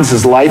finds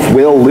his life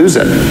will lose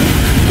it.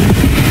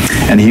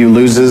 And he who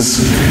loses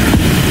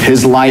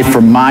his life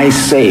for my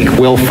sake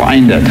will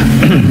find it.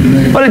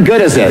 What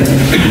good is it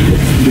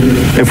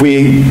if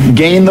we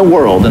gain the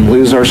world and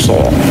lose our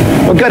soul?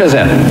 What good is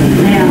it?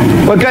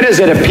 What good is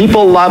it if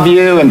people love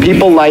you and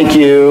people like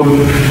you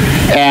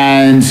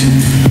and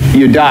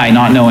you die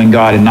not knowing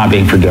God and not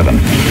being forgiven?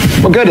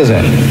 What good is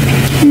it?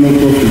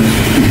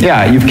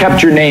 Yeah, you've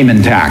kept your name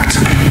intact.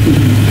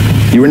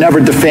 You were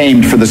never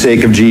defamed for the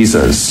sake of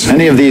Jesus.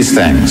 Any of these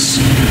things.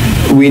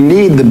 We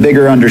need the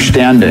bigger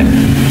understanding.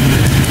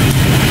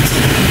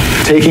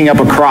 Taking up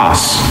a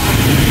cross.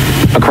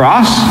 A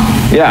cross?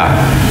 Yeah.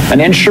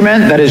 An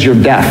instrument that is your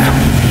death.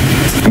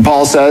 And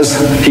Paul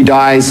says he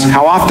dies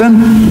how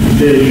often?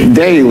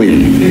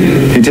 Daily.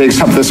 He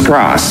takes up this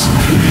cross.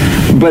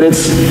 But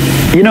it's,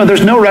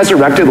 there's no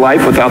resurrected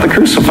life without the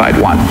crucified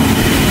one.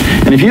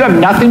 And if you have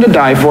nothing to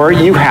die for,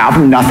 you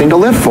have nothing to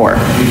live for.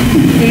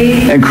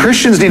 And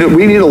Christians need to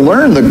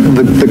learn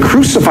the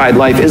crucified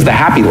life is the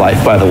happy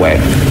life, by the way.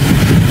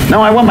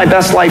 No, I want my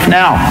best life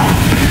now.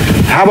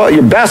 How about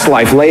your best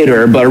life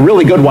later, but a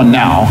really good one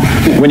now,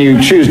 when you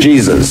choose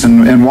Jesus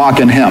and walk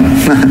in him?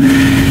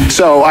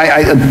 So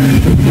I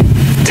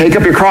take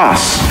up your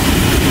cross.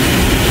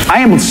 I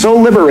am so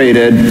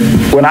liberated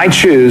when I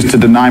choose to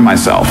deny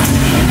myself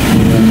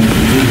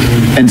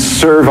and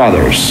serve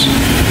others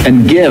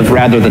and give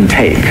rather than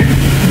take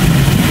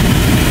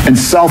and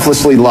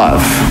selflessly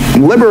love.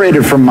 I'm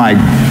liberated from my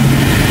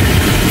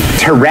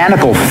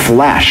tyrannical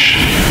flesh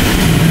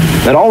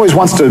that always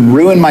wants to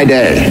ruin my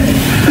day.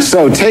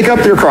 So take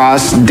up your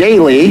cross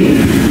daily,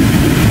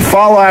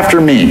 follow after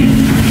me.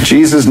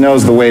 Jesus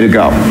knows the way to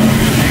go.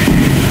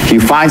 He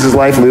finds his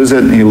life, loses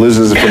it, and he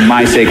loses it for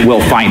my sake, will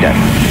find it.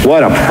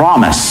 What a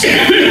promise.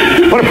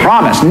 What a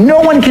promise. No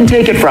one can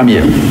take it from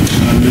you.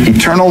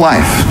 Eternal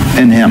life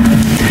in him.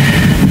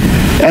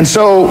 And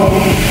so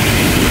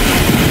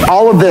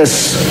all of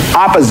this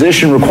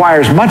opposition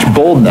requires much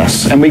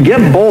boldness. And we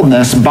get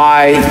boldness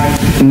by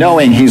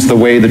knowing he's the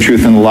way, the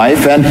truth, and the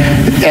life.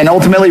 And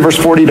ultimately, verse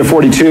 40 to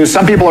 42,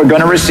 some people are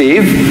going to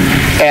receive,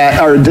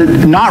 or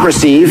not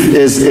receive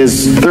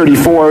is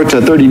 34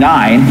 to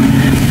 39.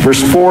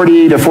 Verse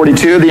 40 to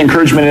 42, the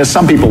encouragement is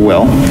some people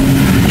will.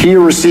 He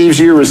who receives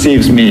you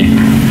receives me.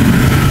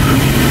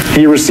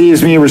 He who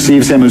receives me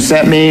receives him who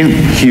sent me.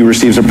 He who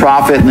receives a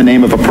prophet in the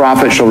name of a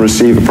prophet shall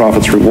receive a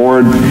prophet's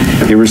reward.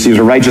 He who receives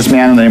a righteous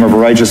man in the name of a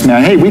righteous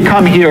man. Hey, we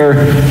come here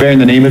bearing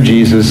the name of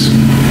Jesus,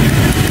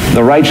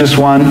 the righteous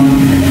one.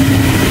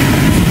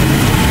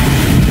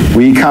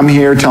 We come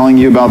here telling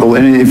you about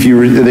and if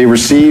they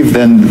receive,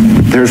 then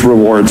there's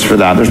rewards for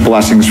that. There's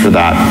blessings for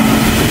that.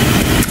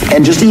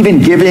 And just even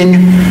giving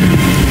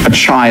a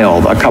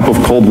child a cup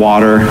of cold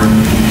water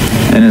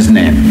in his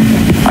name.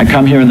 I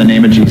come here in the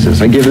name of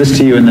Jesus. I give this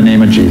to you in the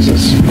name of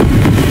Jesus.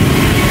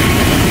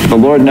 The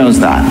Lord knows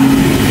that.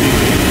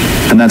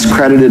 And that's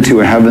credited to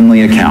a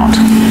heavenly account.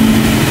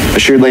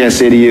 Assuredly I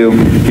say to you,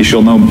 he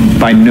shall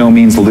by no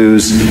means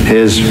lose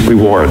his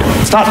reward.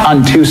 It's not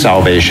unto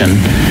salvation,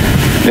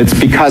 It's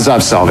because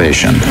of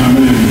salvation.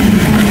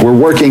 We're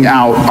working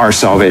out our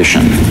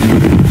salvation.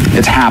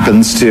 It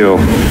happens to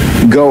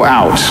go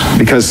out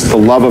because the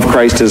love of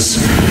Christ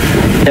is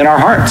in our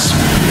hearts.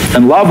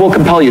 And love will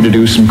compel you to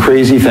do some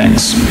crazy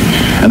things.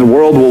 And the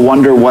world will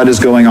wonder what is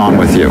going on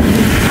with you.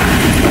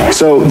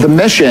 So the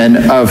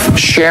mission of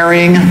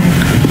sharing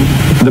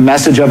the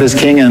message of his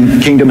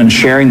kingdom and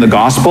sharing the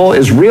gospel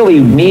is really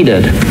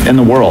needed in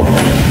the world.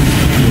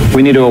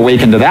 We need to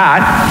awaken to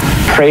that.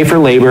 Pray for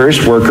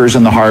laborers, workers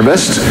in the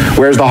harvest.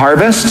 Where's the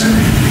harvest?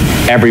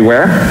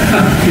 Everywhere.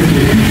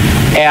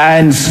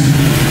 And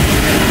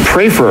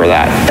pray for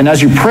that. And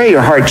as you pray,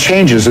 your heart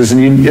changes.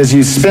 As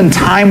you spend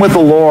time with the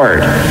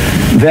Lord,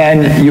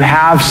 then you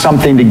have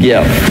something to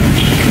give.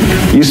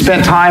 You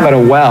spent time at a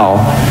well,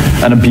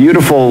 and a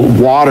beautiful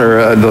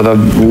water, the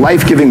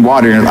life-giving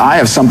water, and I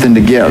have something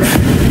to give.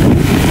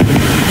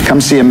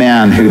 Come see a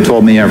man who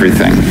told me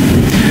everything.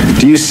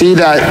 Do you see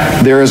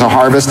that there is a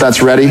harvest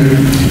that's ready?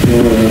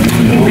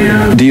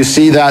 Do you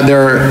see that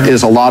there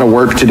is a lot of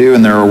work to do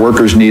and there are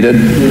workers needed?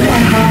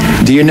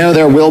 Do you know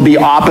there will be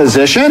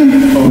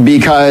opposition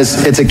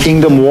because it's a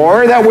kingdom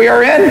war that we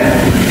are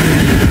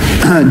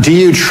in? Do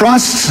you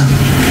trust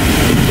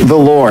the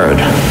Lord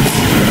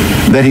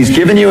that he's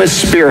given you his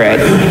Spirit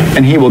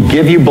and he will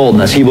give you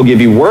boldness? He will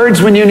give you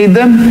words when you need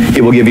them.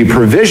 He will give you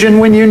provision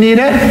when you need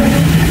it.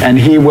 And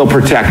he will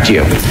protect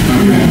you.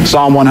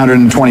 Psalm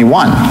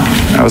 121.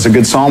 That was a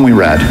good psalm we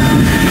read.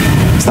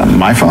 Is that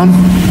my phone?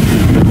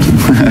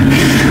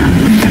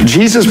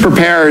 Jesus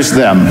prepares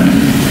them.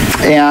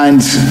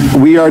 And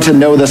we are to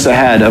know this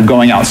ahead of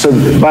going out. So,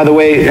 by the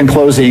way, in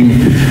closing,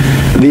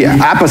 the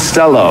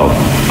apostello,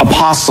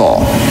 apostle,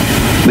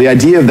 the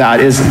idea of that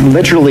is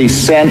literally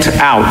sent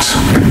out.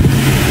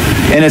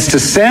 And it's to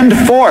send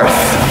forth.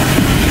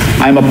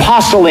 I'm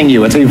apostling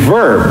you. It's a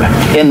verb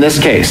in this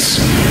case.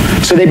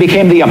 So they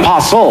became the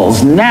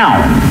apostles,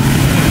 noun,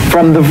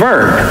 from the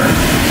verb.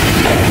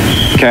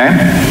 Okay?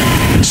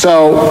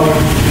 So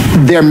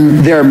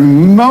their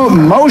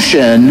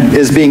motion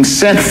is being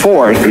sent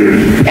forth,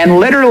 and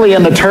literally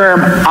in the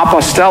term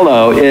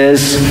apostello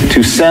is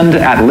to send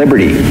at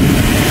liberty.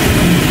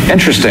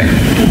 Interesting.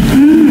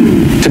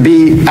 To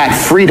be at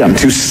freedom,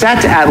 to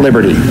set at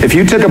liberty. If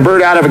you took a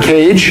bird out of a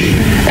cage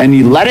and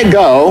you let it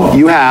go,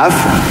 you have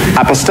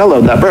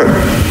apostelloed that bird.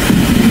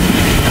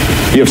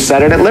 You have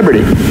set it at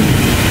liberty.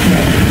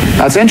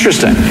 That's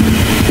interesting.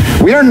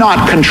 We are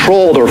not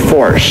controlled or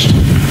forced.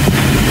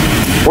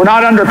 We're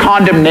not under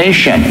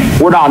condemnation.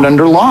 We're not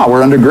under law.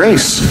 We're under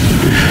grace.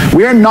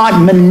 We are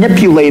not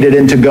manipulated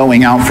into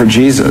going out for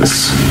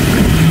Jesus.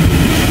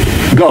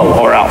 Go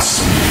or else.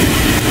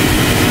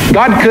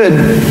 God could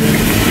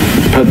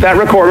put that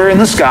recorder in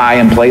the sky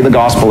and play the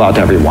gospel out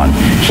to everyone.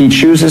 He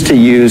chooses to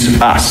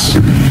use us.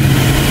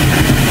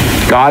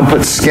 God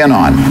puts skin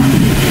on.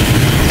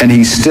 And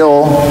he's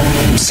still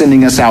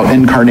sending us out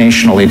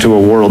incarnationally to a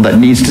world that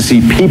needs to see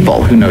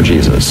people who know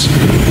Jesus.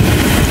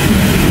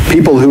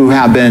 People who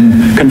have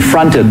been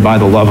confronted by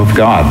the love of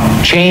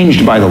God,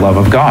 changed by the love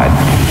of God.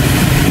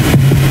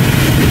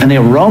 And the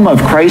aroma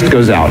of Christ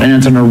goes out, and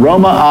it's an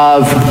aroma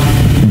of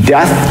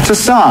death to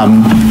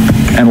some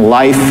and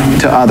life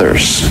to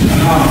others.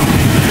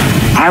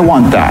 I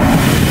want that.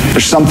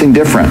 There's something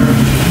different.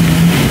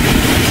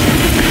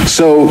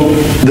 So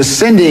the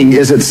sending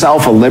is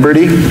itself a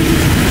liberty.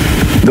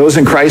 Those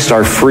in Christ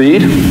are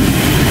freed,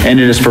 and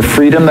it is for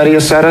freedom that he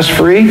has set us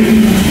free.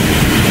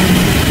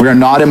 We are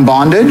not in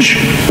bondage,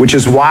 which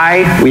is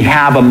why we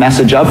have a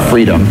message of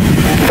freedom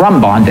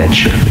from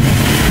bondage.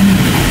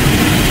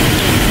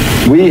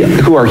 We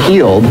who are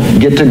healed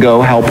get to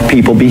go help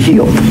people be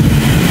healed.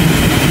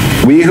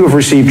 We who have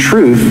received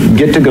truth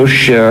get to go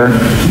share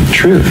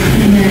truth.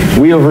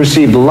 We who have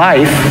received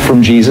life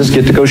from Jesus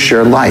get to go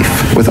share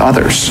life with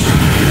others.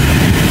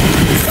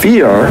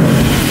 Fear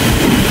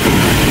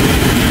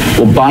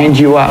will bind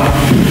you up.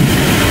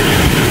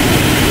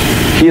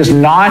 He has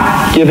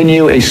not given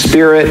you a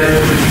spirit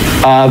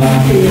of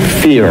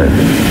fear,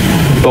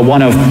 but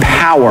one of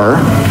power,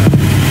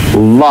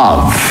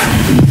 love,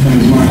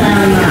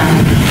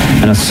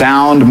 and a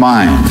sound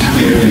mind,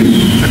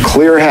 a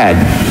clear head.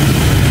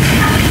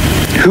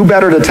 Who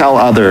better to tell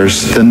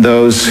others than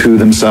those who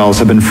themselves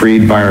have been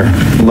freed by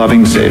our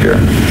loving Savior?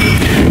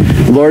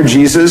 Lord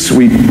Jesus,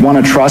 we want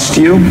to trust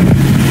you.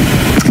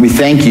 We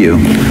thank you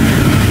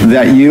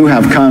that you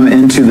have come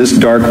into this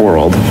dark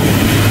world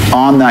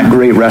on that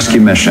great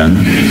rescue mission,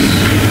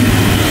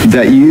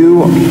 that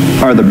you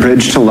are the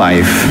bridge to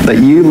life, that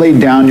you laid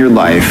down your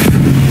life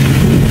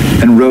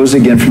and rose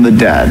again from the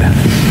dead,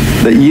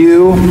 that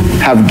you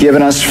have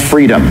given us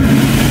freedom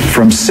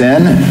from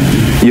sin,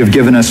 you have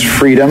given us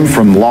freedom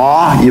from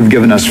law, you've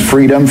given us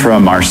freedom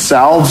from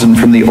ourselves and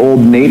from the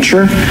old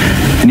nature,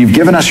 and you've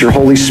given us your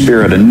Holy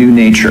Spirit, a new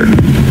nature.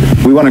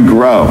 We want to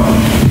grow.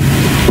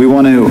 We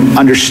want to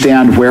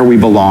understand where we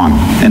belong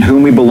and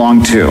whom we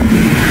belong to.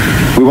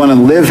 We want to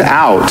live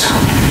out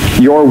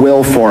your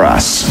will for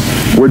us.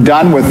 We're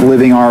done with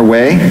living our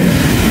way.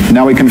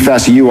 Now we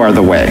confess you are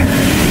the way.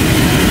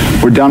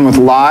 We're done with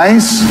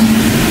lies.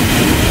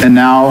 and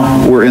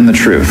now we're in the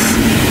truth.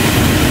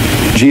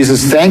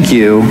 Jesus, thank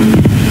you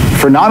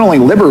for not only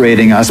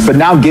liberating us, but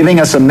now giving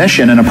us a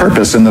mission and a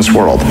purpose in this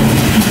world.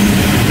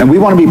 And we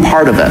want to be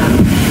part of it,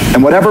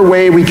 in whatever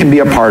way we can be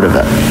a part of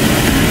it.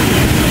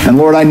 And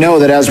Lord, I know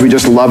that as we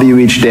just love you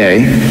each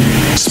day,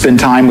 spend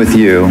time with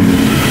you,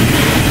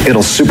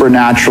 it'll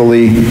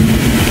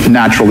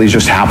naturally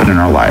just happen in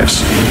our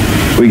lives.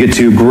 We get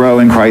to grow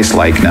in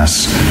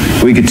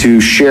Christ-likeness. We get to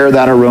share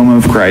that aroma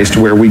of Christ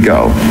where we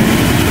go.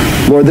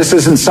 Lord, this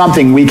isn't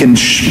something we can,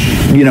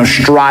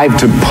 strive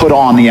to put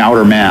on the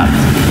outer man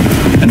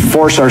and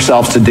force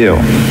ourselves to do.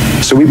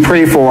 So we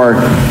pray for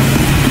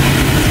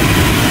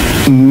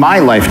my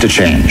life to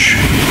change,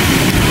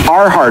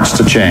 our hearts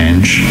to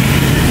change,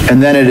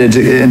 and then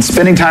in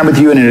spending time with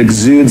you, and it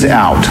exudes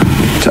out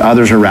to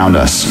others around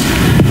us.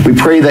 We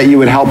pray that you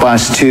would help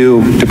us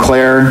to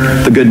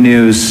declare the good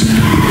news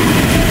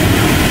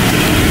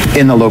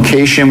in the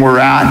location we're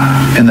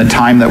at, in the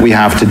time that we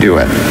have to do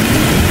it.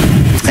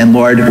 And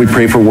Lord, we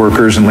pray for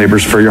workers and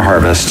laborers for your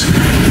harvest.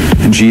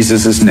 In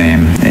Jesus'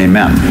 name,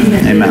 amen.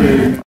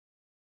 Amen.